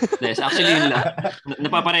kita. Yes, actually, yun lang.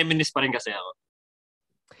 Napapareminis pa rin kasi ako.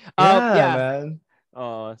 Yeah, Yeah. man.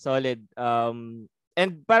 Oh, solid.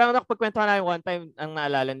 And parang nakapagkwentuhan namin one time, ang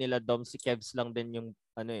naalala nila, Dom, si Kevs lang din yung,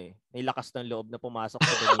 may lakas ng loob na pumasok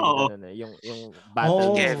sa Oo. domain, yung battle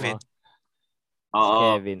Oh. mo. Si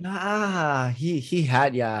Oo. Kevin.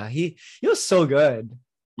 He was so good.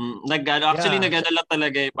 Actually, Yeah. nag-ano lang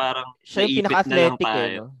talaga parang Siya yung naipit na lang pinaka-athletic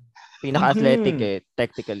tayo. no? Pinaka-athletic Mhm.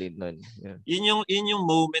 technically nun. Yeah. Yun yung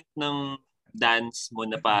moment ng dance mo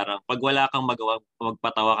na parang pag wala kang magawa,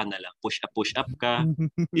 magpatawa ka na lang. Push up ka.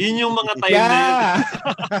 Yun yung mga time na yun. Yeah.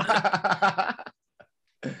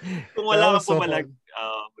 Kung That wala was kang so pumalag,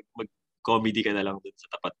 fun. mag-comedy ka na lang dun sa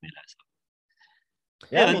tapat nila. So,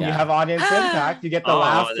 Yeah, I yun. mean, you have audience impact, you get the Oo,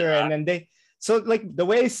 laughter, diba? and then so like the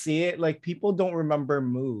way I see it, like people don't remember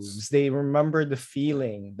moves. They remember the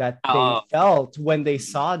feeling that they Oo. felt when they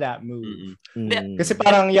saw that move. Mm-mm. Kasi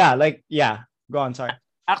parang, go on, sorry.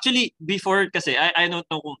 Actually, before kasi, I don't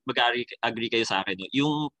know kung mag-agree kayo sa akin. No?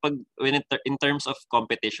 Yung in terms of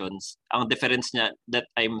competitions, ang difference niya that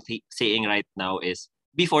I'm saying right now is,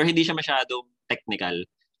 before, hindi siya masyadong technical.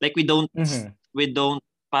 Like, we don't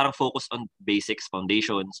parang focus on basics,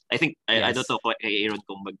 foundations. I think, I don't know kay Aaron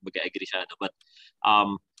kung mag-agree siya. No? But,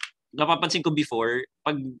 napapansin ko before,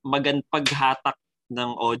 paghatak ng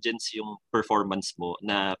audience yung performance mo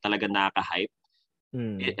na talaga nakaka-hype,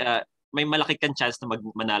 may malaki kang chance na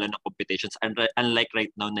manalo ng competitions, unlike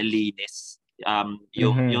right now na linis,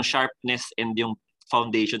 yung sharpness and yung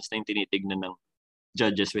foundations na yung tinitignan ng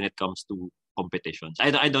judges when it comes to competitions.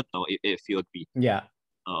 I don't know if you agree. Yeah.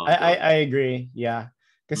 I agree. Yeah.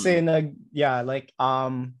 Kasi I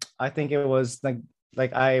think it was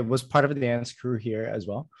like I was part of the dance crew here as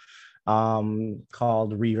well,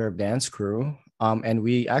 called Reverb Dance Crew, and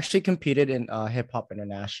we actually competed in Hip Hop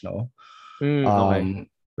International, Okay.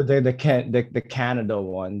 the Canada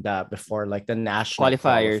one, that before like the national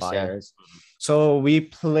Qualifiers. So we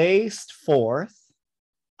placed fourth,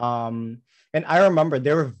 and I remember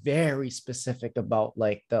they were very specific about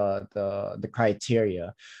like the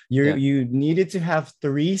criteria. You needed to have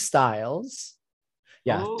 3 styles.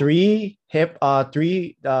 Yeah, Oh. 3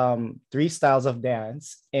 styles of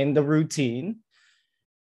dance in the routine.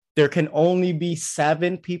 There can only be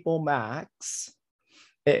 7 people max.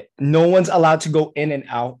 No one's allowed to go in and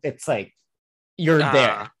out. It's like you're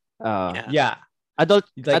there. Yeah. Adult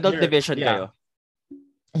Like division yeah. kayo.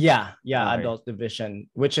 Yeah, Okay. adult division,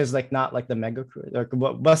 which is like not like the mega crew,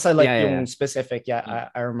 basta like yung specific. I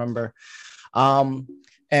remember,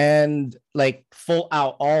 and like full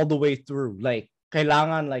out all the way through, like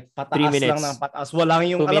kailangan like 3 pataas minutes. lang ng pataas, walang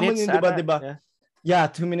yung 2 alam mo minutes, yun, diba? Yeah. Yeah,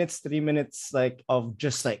 2 minutes, 3 minutes, like of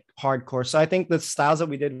just like hardcore. So I think the styles that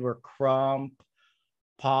we did were crump,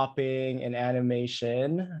 popping, and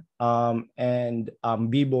animation, and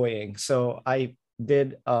b-boying. So I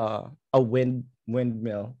did a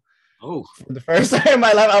windmill. Oh. For the first time in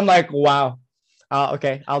my life. I'm like, wow.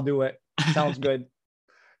 Okay, I'll do it. Sounds good.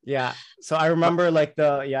 Yeah. So I remember like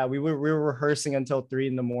we were rehearsing until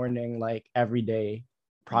 3 a.m, like every day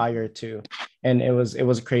prior to, and it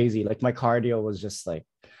was crazy. Like my cardio was just like,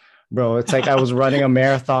 bro, it's like I was running a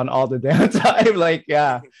marathon all the damn time. Like,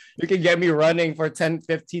 yeah, you can get me running for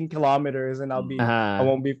 10-15 kilometers and I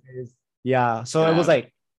won't be phased. Yeah. So it was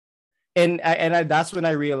like, and that's when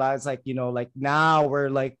I realized, like, you know, like now we're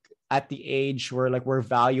like at the age where like we're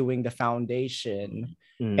valuing the foundation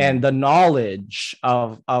and the knowledge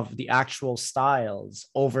of the actual styles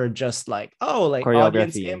over just like, like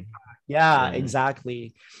audience impact. Yeah,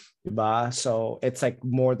 exactly. Diba? So it's like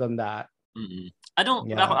more than that.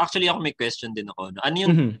 Actually ako may question din ako. Ano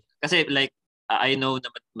yung kasi like I know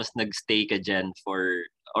na mas nagstay ka dyan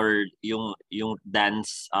or yung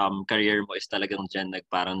dance career mo is talagang dyan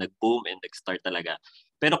parang nag-boom and nag-start talaga.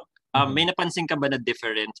 Pero may napansin ka ba na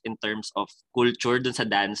difference in terms of culture dun sa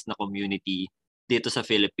dance na community dito sa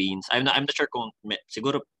Philippines? I'm not sure kung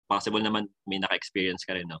siguro possible naman may naka-experience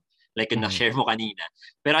ka rin, no? Like yung na-share mo kanina.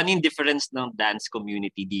 Pero ano yung difference ng dance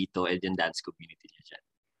community dito and yung dance community niya dyan?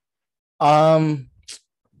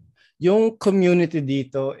 Yung community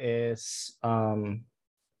dito is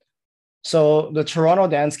so the Toronto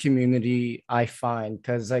dance community, I find,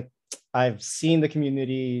 because like I've seen the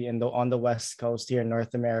community on the West Coast here in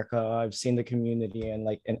North America. I've seen the community in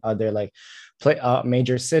like in other like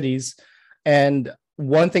major cities, and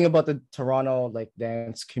one thing about the Toronto like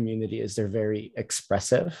dance community is they're very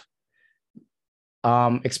expressive.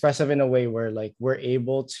 Expressive in a way where like we're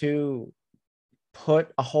able to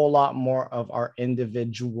put a whole lot more of our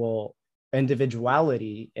individual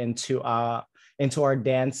individuality into our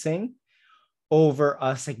dancing over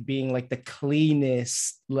us like being like the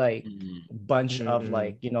cleanest like bunch of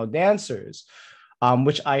like dancers,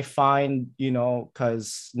 which I find,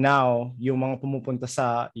 because now yung mga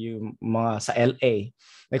pumupunta yung mga sa LA,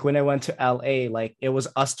 like when I went to LA, like it was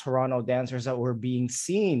us Toronto dancers that were being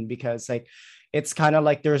seen, because like it's kind of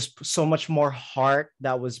like there's so much more heart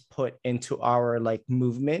that was put into our like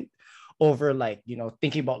movement over like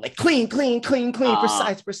thinking about like clean,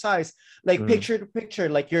 precise, like picture to picture,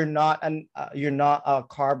 like you're not a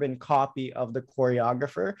carbon copy of the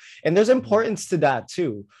choreographer, and there's importance to that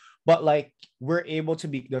too, but like we're able to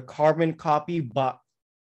be the carbon copy, but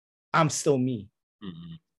I'm still me.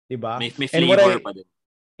 Diba? May And flavor pa din.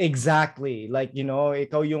 Exactly, like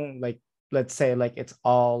ikaw yung like, let's say like it's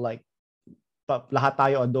all like lahat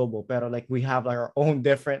tayo adobo, pero like we have our own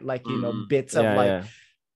different like bits of like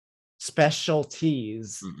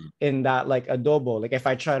specialties in that like adobo. Like if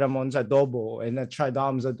I try Ramon's adobo and then try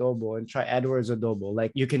Dom's adobo and try Edward's adobo, like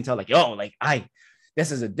you can tell like, yo, like this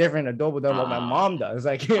is a different adobo than what my mom does.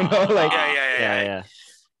 Like, like Yeah.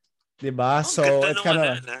 diba? So it's kind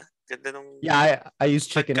of I use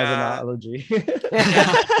chicken as an analogy.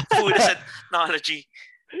 Food as an analogy.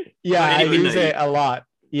 Yeah, I use it a lot.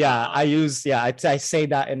 Yeah, I say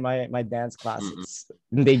that in my dance classes.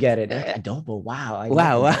 They get it. Adobo, wow.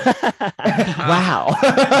 Wow. Wow.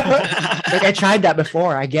 Like I tried that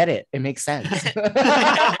before. I get it. It makes sense.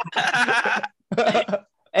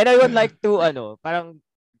 And I would like to parang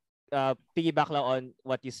piggyback lang on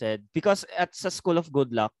what you said, because at sa School of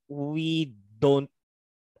Good Luck, we don't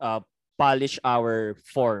polish our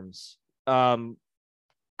forms.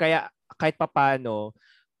 Kaya kahit papano,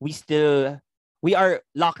 we are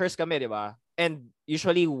lockers kami, di ba? And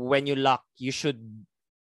usually when you lock, you should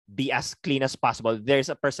be as clean as possible. There's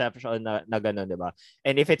a perception na ganun, di ba?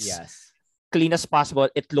 And if it's clean as possible,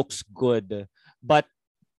 it looks good. But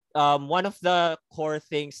one of the core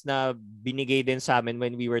things na binigay din sa amin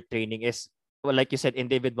when we were training is, well, like you said,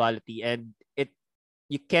 individuality. And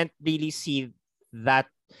you can't really see that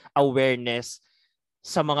awareness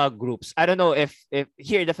sa mga groups. I don't know if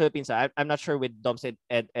here in the Philippines, I'm not sure with Doms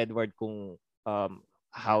and Edward kung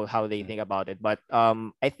how they think about it, but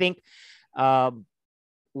I think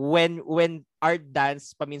when our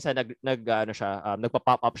dance paminsan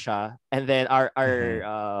nagpa-pop up siya, and then our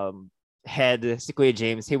head si Kuya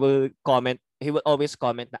James, he will always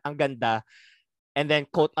comment na ang ganda, and then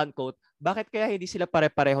quote unquote, bakit kaya hindi sila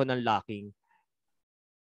pare-pareho ng locking?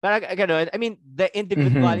 Parang gano'n. I mean, the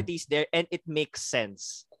individuality is there and it makes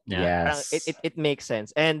sense. Yes. It makes sense.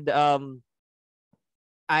 And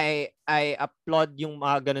I applaud yung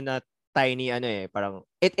mga ganun na tiny parang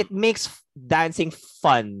it makes dancing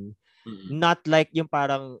fun. Not like yung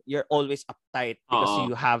parang you're always uptight because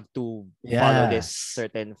you have to follow this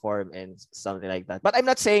certain form and something like that. But I'm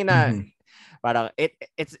not saying na parang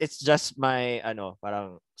it's just my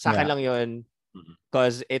parang sa akin lang yun,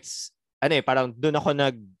 because it's parang doon ako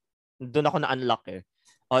na unlock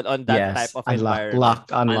on that type of environment.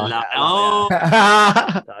 Unlock. Oh.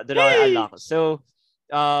 Doon ako unlock. So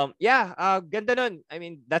ganda nun. I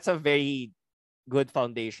mean, that's a very good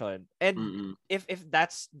foundation. And if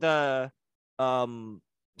that's the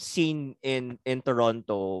scene in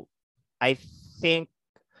Toronto, I think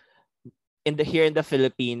here in the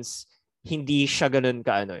Philippines, hindi siya ganun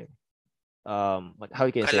ka how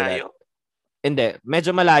you can say that? Hindi,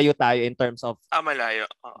 medyo malayo tayo in terms of malayo.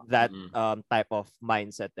 That type of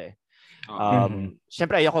mindset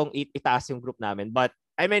Syempre ayokong itaas yung group namin, but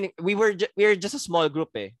I mean, we're just a small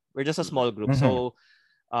group We're just a small group. So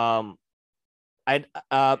and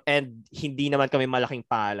hindi naman kami malaking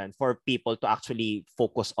pangalan for people to actually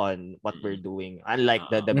focus on what we're doing, unlike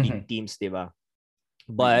the big teams, 'di ba?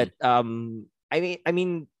 But I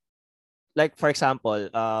mean like for example,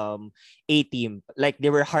 A-Team, like they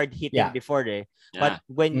were hard hitting before but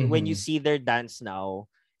when you see their dance now,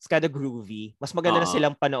 it's kind of groovy. Mas maganda na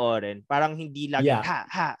silang panoorin. Parang hindi lagi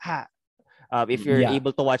ha. If you're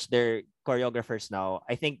able to watch their choreographers now,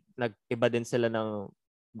 I think nag-iba sila ng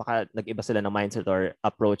mindset or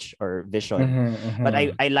approach or vision. But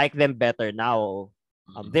I like them better now.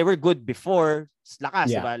 They were good before,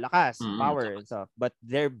 lakas, diba? Lakas, power and stuff. But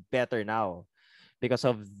they're better now because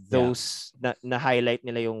of those na highlight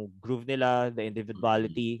nila yung groove nila, the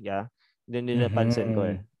individuality, Doon din napansin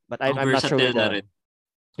ko But I'm not sure with the...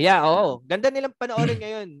 Yeah, ganda nilang panoorin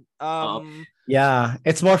ngayon.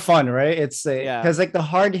 It's more fun, right? It's because like the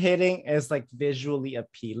hard hitting is like visually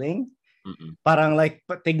appealing. Parang like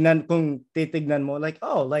kung titignan mo, like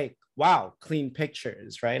like wow, clean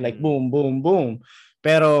pictures, right? Like boom, boom, boom.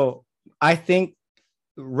 Pero I think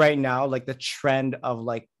right now, like the trend of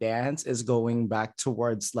like dance is going back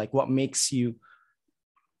towards like what makes you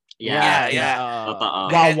Yeah. The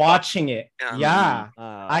Totoo. while head bob. watching it. Yeah.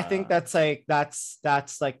 Yeah. I think Uh, that's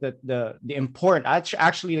like the important,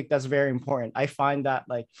 actually like that's very important. I find that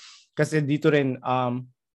like because dito rin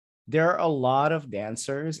there are a lot of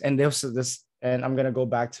dancers, and this and I'm gonna go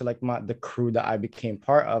back to like the crew that I became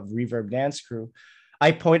part of, Reverb Dance Crew.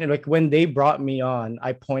 I pointed, like when they brought me on,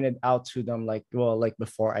 I pointed out to them like, well, like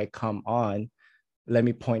before I come on, let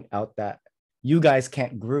me point out that you guys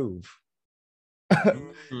can't groove.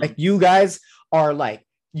 Like Mm. you guys are like,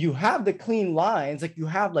 you have the clean lines, like you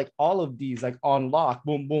have like all of these like on lock,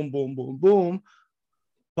 boom, boom, boom, boom, boom.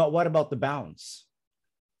 But what about the bounce?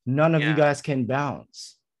 None of you Yeah. guys can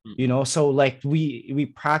bounce, you know. So like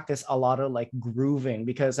we practice a lot of like grooving,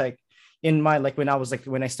 because like in my, like when I was like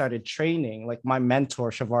when I started training, like my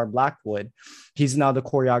mentor Shavar Blackwood, he's now the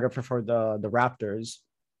choreographer for the Raptors.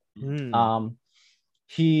 um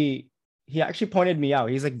he he actually pointed me out.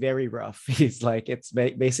 He's like very rough. He's like, it's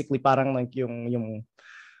basically parang like yung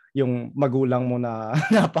magulang mo na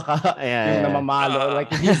napaka yung yeah. namamalo, like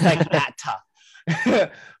he's like that tough.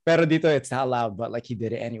 Pero dito it's not allowed, but like he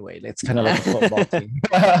did it anyway. It's kind of like a football team.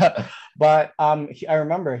 But I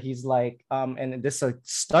remember he's like and this like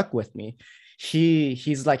stuck with me.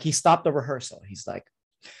 He's like, he stopped the rehearsal. He's like,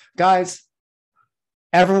 guys,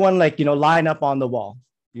 everyone, like, you know, line up on the wall.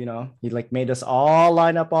 You know, he like made us all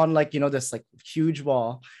line up on like, you know, this like huge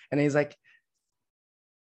wall. And he's like,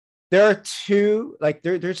 there are two, like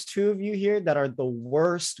there's two of you here that are the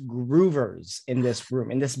worst groovers in this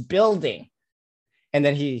room, in this building. And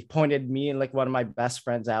then he pointed me and like one of my best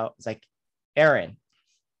friends out. It's like, Aaron,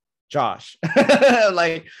 Josh,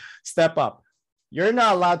 like, step up. You're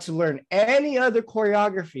not allowed to learn any other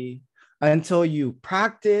choreography until you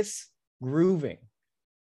practice grooving.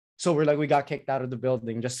 So we're like, we got kicked out of the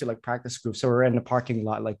building just to like practice groove. So we're in the parking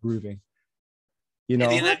lot like grooving, you know.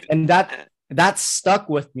 And that stuck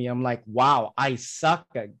with me. I'm like, wow, I suck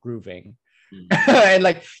at grooving. And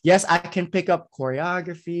like, yes, I can pick up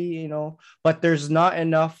choreography, you know, but there's not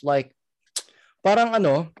enough like parang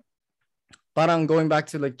going back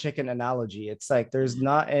to like chicken analogy. It's like there's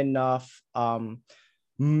not enough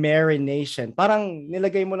marination. Parang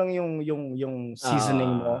nilagay mo lang yung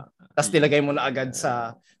seasoning mo, tapos nilagay mo na agad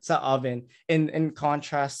sa oven. In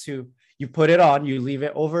contrast to, you put it on, you leave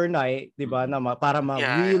it overnight, di ba? Para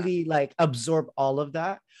really like absorb all of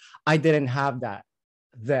that. I didn't have that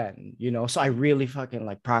then, you know, so I really fucking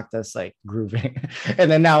like practice like grooving.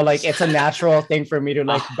 And then now like it's a natural thing for me to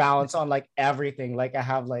like bounce on like everything. Like I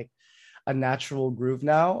have like a natural groove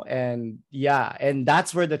now, and yeah, and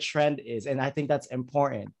that's where the trend is, and I think that's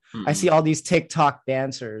important. I see all these TikTok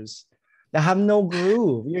dancers that have no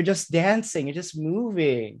groove. You're just dancing, you're just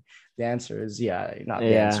moving. Dancers, yeah, you're not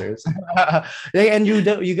dancers. And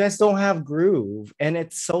you guys don't have groove, and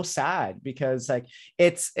it's so sad because like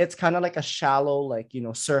it's kind of like a shallow, like, you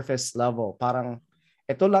know, surface level. Parang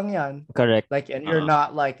ito lang yan. Correct. Like, and you're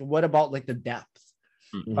not like, what about like the depth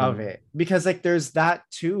of it? Because like there's that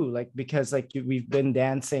too, like because like we've been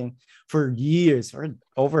dancing for years, or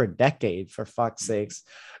over a decade, for fuck's sakes.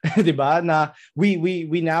 Diba? Na we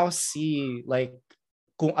now see like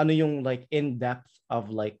kung ano yung like in depth of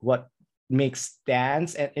like what makes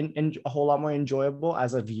dance and a whole lot more enjoyable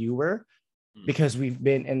as a viewer, because we've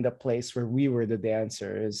been in the place where we were the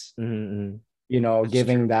dancers. You know, that's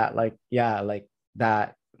giving true. That like, yeah, like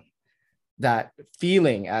that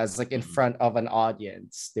feeling as like in front of an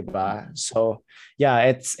audience, diba? So yeah,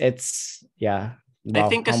 it's yeah. Wow, I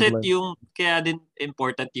think kasi yung kaya din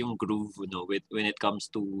important yung groove, you know, when it comes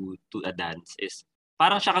to a dance, is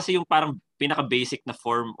parang siya kasi yung parang pinaka basic na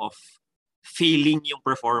form of feeling yung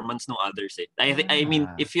performance ng others. I mean,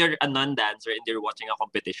 if you're a non-dancer and you're watching a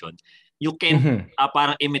competition, you can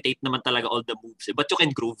parang imitate naman talaga all the moves, but you can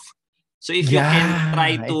groove. So if you can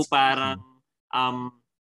try to parang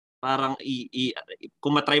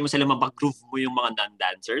kung matry mo sila mapag-groove mo yung mga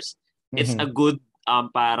non-dancers, it's a good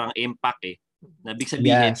parang impact na big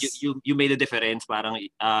sabihin, you made a difference, parang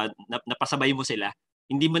napasabay mo sila.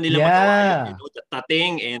 Hindi mo nila magawa yung, you know, the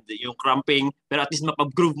tatting and yung cramping, pero at least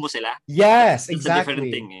mapag-groove mo sila. Yes, that's exactly. a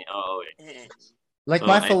different thing. Like,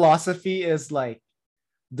 so my philosophy is like,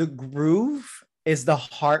 the groove is the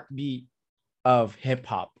heartbeat of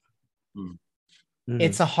hip-hop.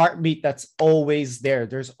 It's a heartbeat that's always there.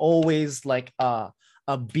 There's always like a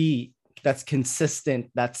beat that's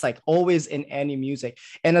consistent, that's like always in any music.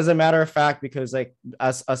 And as a matter of fact, because like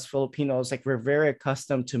us Filipinos, like we're very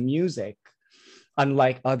accustomed to music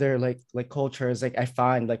unlike other like cultures, like I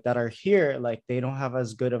find like that are here, like they don't have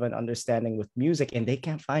as good of an understanding with music and they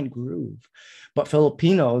can't find groove. But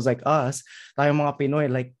Filipinos like us, tayong mga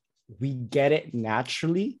Pinoy, like we get it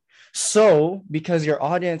naturally. So because your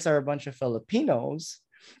audience are a bunch of Filipinos,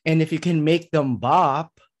 and if you can make them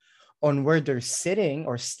bop on where they're sitting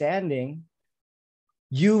or standing,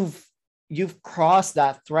 you've crossed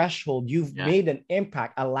that threshold. You've made an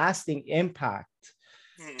impact, a lasting impact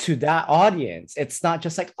to that audience. It's not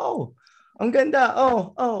just like, oh, ang ganda,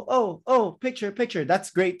 oh, picture.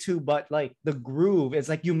 That's great too, but like the groove is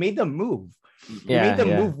like you made them move. You made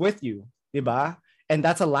them move with you, diba? And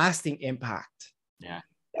that's a lasting impact. Yeah.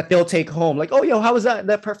 That they'll take home. Like, oh, yo, how was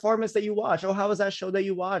that performance that you watched? Oh, how was that show that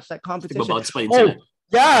you watched? That competition? Oh,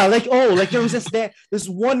 yeah, like there was this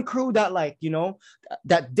one crew that like, you know,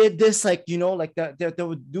 that did this, like, you know, like that they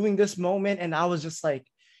were doing this moment, and I was just like,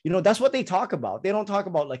 you know, that's what they talk about. They don't talk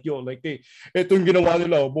about like, yo, like itong ginawa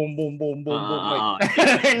nila, boom, boom, boom, boom, boom. Like,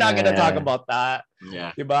 they're not gonna talk about that.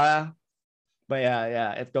 Yeah. Diba? But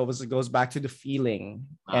yeah, it goes back to the feeling,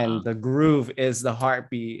 and the groove is the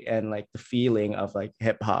heartbeat and like the feeling of like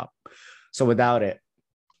hip hop. So without it.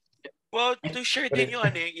 Well, to share din yung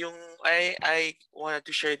yung I wanted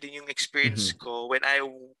to share din yung experience ko when I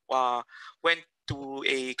went to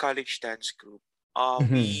a college dance group.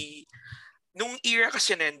 We nung era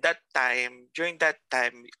kasi during that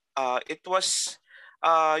time, it was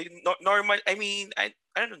normal, I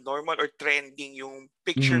don't know, normal or trending yung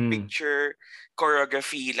picture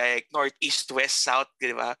choreography, like north, east, west, south,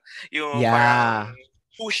 di ba? Yung parang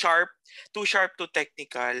too sharp, too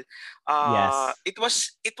technical. Yes.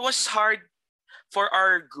 It was hard for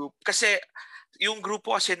our group kasi yung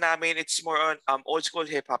grupo kasi namin, it's more on old school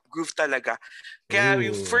hip hop groove talaga. Kaya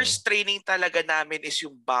yung first training talaga namin is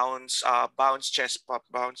yung bounce chest pop.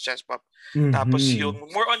 Tapos yung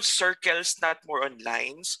more on circles, not more on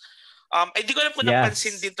lines. Hindi ko alam kung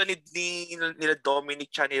napansin din to nila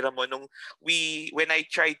Dominic tsaka ni Ramon when I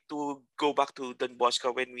tried to go back to Don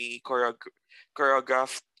Bosco when we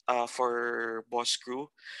choreographed for Boss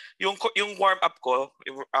Crew. Yung warm up ko,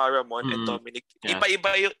 Ramon and Dominic,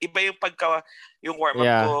 iba yung pagka yung warm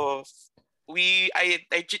up ko. I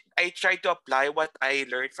tried to apply what I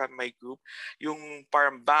learned from my group, yung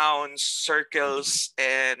parang bounce, circles,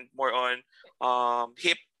 and more on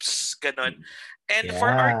hips, ganon. And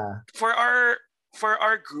for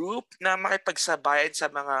our group na makipagsabayan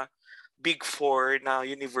sa mga Big Four na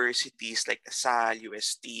universities like SAL,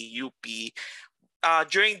 UST, UP,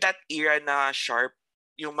 during that era na sharp,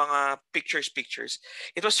 yung mga pictures,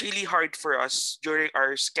 it was really hard for us during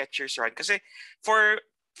our Skechers run. Kasi for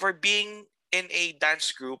being in a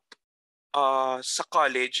dance group sa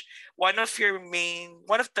college, one of the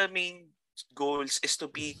main goals is to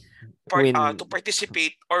be to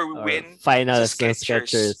participate or win finals sa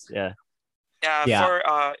Skechers. For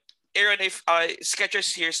Aaron, if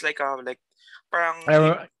Skechers here is like parang I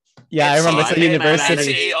remember sa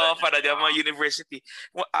university. Para di mga university.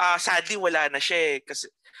 Sadly wala na siya kasi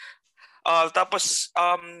tapos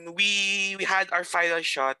we had our final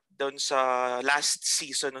shot doon sa last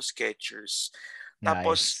season ng Skechers.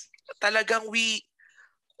 Tapos talagang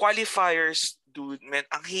qualifiers, dude, man,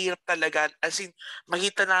 ang hirap talaga. As in,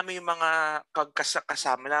 makita namin yung mga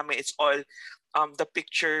kasama namin. It's all the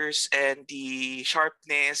pictures and the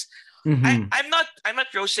sharpness. I'm not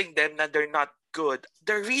roasting them na they're not good.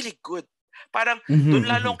 They're really good. Parang doon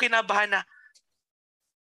lalong kinabahan na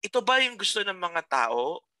ito ba yung gusto ng mga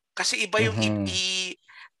tao? Kasi iba yung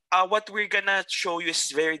what we're gonna show you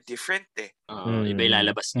is very different eh. Iba yung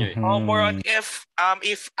lalabas nyo eh. More on if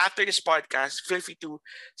after this podcast, feel free to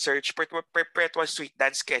search Perpetual Street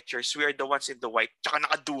Dance Skechers. We are the ones in the white. Tsaka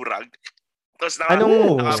nakadurag.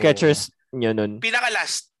 Anong Skechers nyo nun?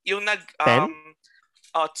 Pinaka-last. Yung 10?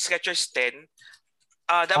 Skechers 10.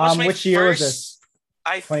 That was my which first... year was this?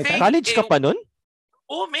 I think... College ka pa nun?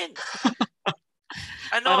 Oh, man.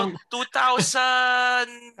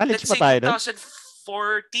 2000... College let's pa say tayo nun?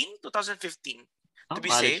 2015. To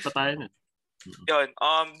be College safe. pa tayo nun. Yun.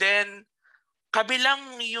 Then, kami lang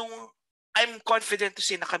yung... I'm confident to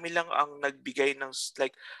say na kami lang ang nagbigay ng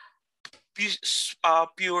like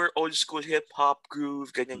pure old school hip hop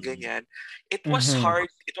groove, ganyan. It was hard.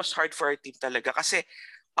 It was hard for our team talaga kasi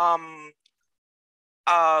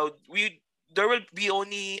there will be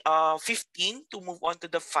only 15 to move on to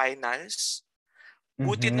the finals.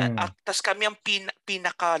 Buti na tas kami ang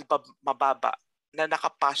pinaka mababa na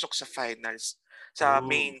nakapasok sa finals sa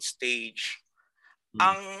main stage.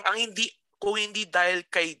 Ang hindi kung hindi dahil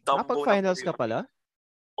kay Dumbo. Nakapag-finals ka pala?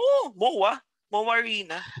 Oh, MOA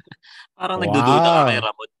Arena. Parang nagdududa ka kay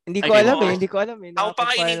Ramon. Hindi Ay, ko kay alam Boss. Hindi ko alam eh. Ako pa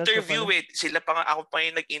nga Nakapag-finals ka in-interview pala. Sila pa nga, ako pa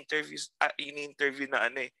yung nag-interview, in-interview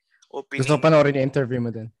na opening. Gusto ko panoorin yung interview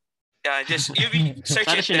mo din. Yeah, just you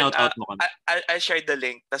search Sana it then. shinout out mo kami. I'll share the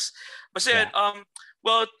link. Basta yun,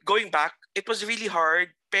 well, going back, it was really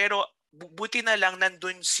hard, pero buti na lang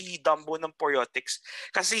nandun si Dumbo ng Poriotics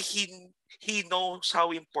kasi he knows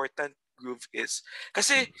how important groove is.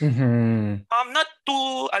 Kasi not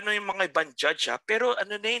to yung mga ibang judge pero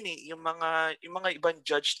na yun yung mga ibang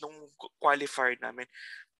judge nung qualifier namin.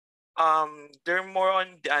 They're more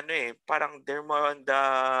on the parang they're more on the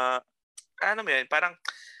parang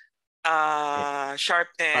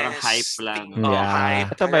sharpness. Parang hype lang.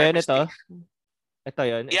 Hype. Ito ba yun? Ito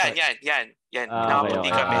yun? Yan.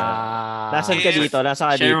 Okay. kami. Nasaan ka dito?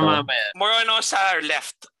 Nasaan ka Share dito? mo mamaya. More on sa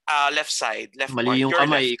left side. Left Mali part. yung Your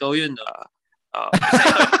kamay. left. Ikaw yun, no?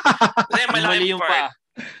 Mali yung pa.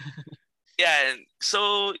 Yan.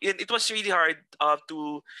 So, it was really hard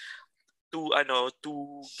to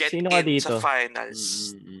get Sino ka in dito? sa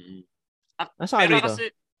finals. Nasaan ka dito?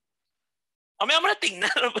 Kasi, may mo na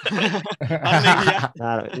tingnan.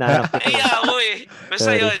 Iya ako eh.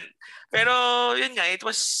 Basta yun. Pero, yun nga, it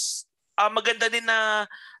was maganda din na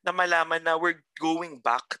malaman na we're going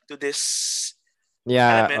back to this.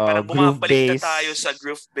 Parang bumabalik na tayo sa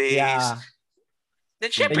groove base. Yeah.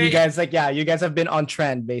 Then, syempre, you guys have been on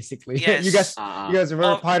trend basically. Yes. you guys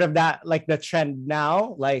were part of that, like the trend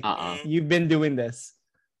now. Like you've been doing this.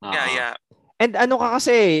 Yeah. And ano ka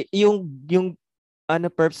kasi, yung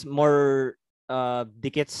perps more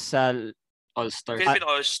dikit sa All-Stars. Philippine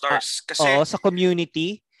All-Stars. Kasi, sa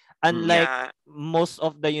community. Unlike most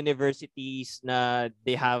of the universities na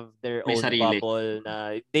they have their May own sarili. bubble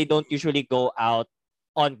na they don't usually go out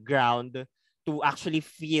on ground to actually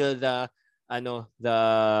feel the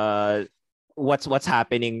what's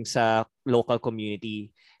happening sa local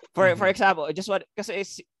community. For example, kasi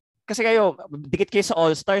kayo dikit kayo sa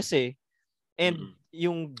All-Stars eh. And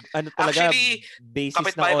yung talaga actually, basis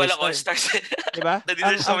ng kapit-bahay ko lang All-Stars. All-Stars. Diba? ang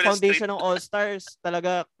Manila foundation Street. ng All-Stars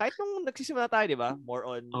talaga, kahit nung nagsisimula tayo, diba? More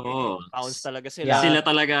on pounds talaga sila. Sila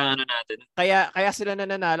talaga natin. Kaya sila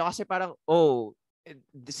nananalo kasi parang,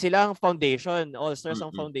 sila ang foundation. All-Stars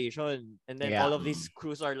ang foundation. And then all of these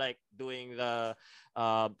crews are like doing the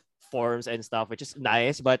forms and stuff, which is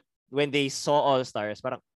nice. But when they saw All-Stars,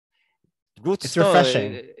 parang, It's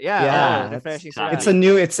refreshing. Refreshing.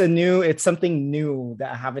 It's something new that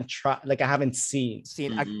I haven't tried, like I haven't seen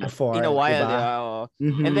before in a while.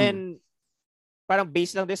 Diba? And then parang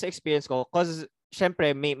based lang din sa experience ko, cause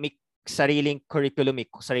syempre may sariling curriculum, may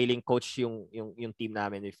sariling coach yung team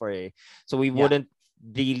namin before eh. So we wouldn't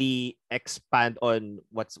really expand on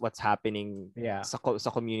what's happening sa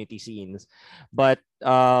community scenes. But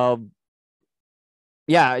I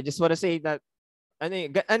just want to say that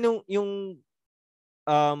when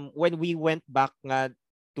we went back nga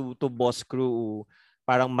to Boss Crew,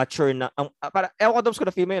 parang mature na parang ewan ko ko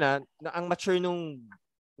na feel mo yun na ang mature nung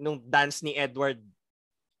dance ni Edward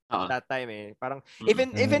that time eh. Parang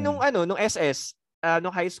even nung SS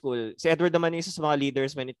nung high school, si Edward naman isa sa mga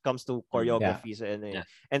leaders when it comes to choreography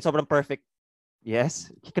and sobrang perfect.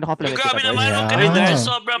 Yes. Kino-compliment kita. Grabe naman ang career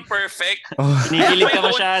sobrang perfect. Kinikilig ka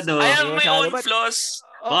masyado. I have my own flaws.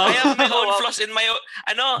 I have my own flaws in my own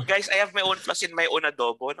guys, I have my own flaws in my own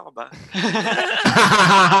adobo. Ano ba?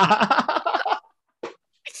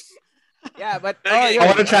 But I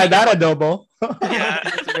want to try that adobo.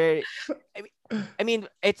 It's very I mean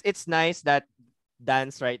it's nice that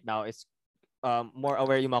dance right now is more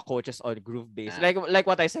aware yung mga coaches on groove base. Like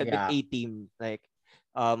what I said with A-Team, like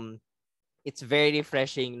it's very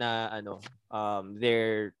refreshing na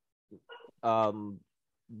they're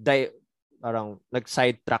parang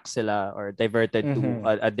nag-sidetrack sila or diverted to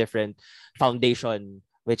a different foundation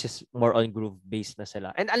which is more on groove based na sila.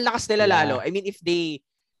 And ang lakas nila lalo. I mean, if they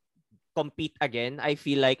compete again, I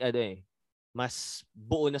feel like mas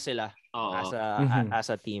buo na sila as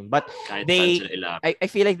a team. But I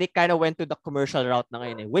feel like they kind of went to the commercial route na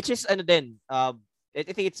ngayon which is I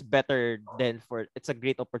think it's better it's a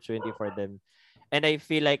great opportunity for them. And I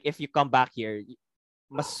feel like if you come back here,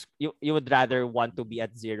 you would rather want to be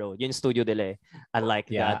at zero. Yung studio nila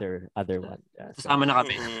unlike the other one. Kasama na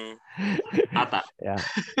kami. Ata. Yeah.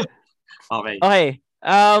 Okay.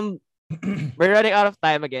 We're running out of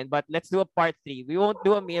time again, but let's do a part 3. We won't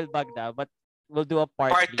do a mailbag now, but we'll do a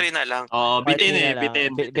part 3 na lang.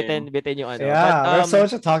 Bitin yung ano. Yeah, but, there's so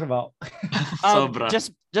much to talk about. Sobra.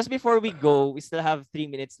 Just before we go, we still have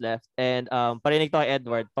 3 minutes left. And parinig to kay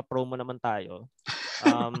Edward, pa-promo naman tayo.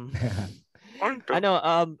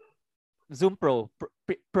 Zoom Pro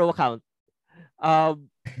account.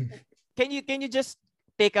 Can you just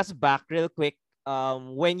take us back real quick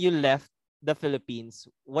when you left the Philippines,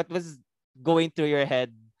 what was going through your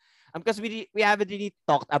head? Because we haven't really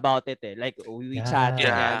talked about it, eh. Like we chatted,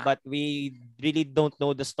 Yeah. but we really don't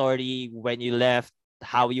know the story when you left,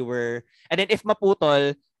 how you were, and then if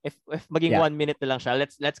maputol, if maging Yeah. 1 minute na lang siya,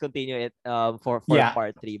 let's continue it for Yeah.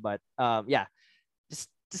 part 3. But yeah,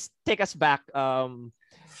 just take us back.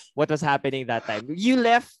 What was happening that time? You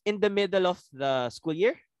left in the middle of the school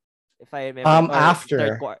year, if I remember, or third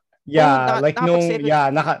After. quarter. Yeah, like nung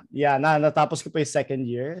nakapag-seven. natapos ko pa yung second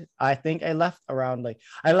year. I think I left around like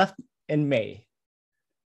I left in May.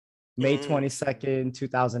 May 22nd,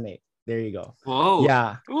 2008. There you go. Wow.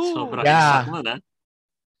 Yeah. Sobrang Yeah. exact nun, ha?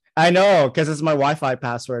 I know, because it's my Wi-Fi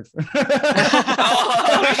password.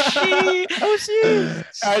 Oh, shit! Oh shit!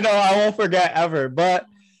 I know, I won't forget ever. But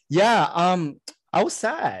yeah, I was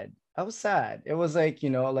sad. It was like,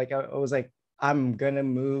 like I was like, I'm gonna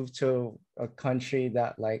move to a country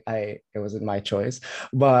that like it wasn't my choice,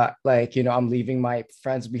 but like, I'm leaving my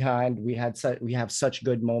friends behind. We have such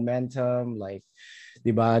good momentum, like,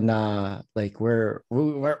 diba, na like we're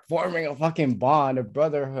forming a fucking bond, a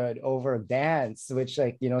brotherhood over dance, which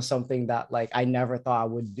like, something that like I never thought I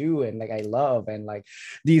would do and like I love, and like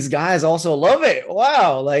these guys also love it.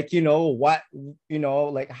 Wow, like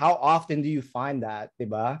like how often do you find that,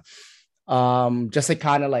 diba? Just like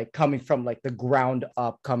kind of like coming from like the ground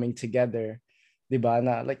up, coming together, diba,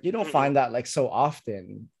 na like you don't find that like so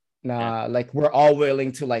often. Nah, like we're all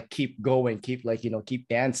willing to like keep going, keep like keep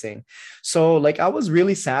dancing. So like I was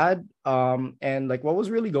really sad, and like what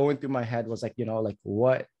was really going through my head was like like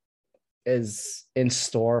what is in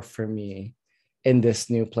store for me in this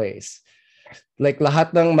new place. Like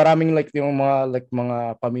lahat ng maraming like yung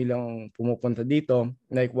mga pamilyang pumupunta dito,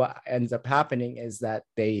 like what ends up happening is that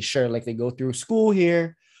they go through school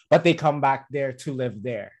here, but they come back there to live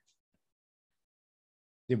there.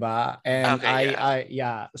 Diba? And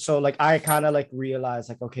Okay, so like I kind of like realized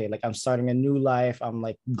like, okay, like I'm starting a new life. I'm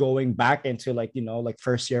like going back into like like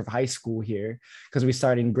first year of high school here, because we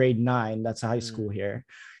start in grade 9. That's high school here.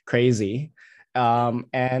 Crazy.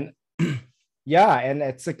 And yeah, and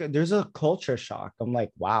it's like there's a culture shock. I'm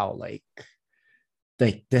like, wow, like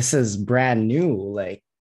this is brand new. Like,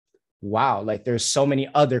 wow, like there's so many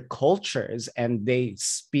other cultures and they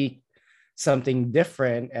speak something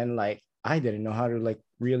different, and like I didn't know how to like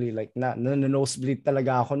really like nosebleed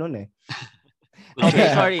talaga ako nun eh.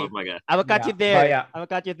 Okay, sorry. Oh my God. I will cut you there. But yeah. I will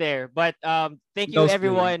cut you there. But thank you Nosebleed.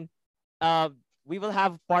 everyone. We will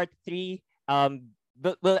have part 3.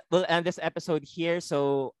 We'll end this episode here.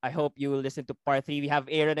 So I hope you will listen to part 3. We have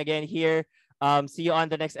Aaron again here. See you on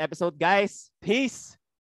the next episode, guys. Peace.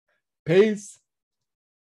 Peace.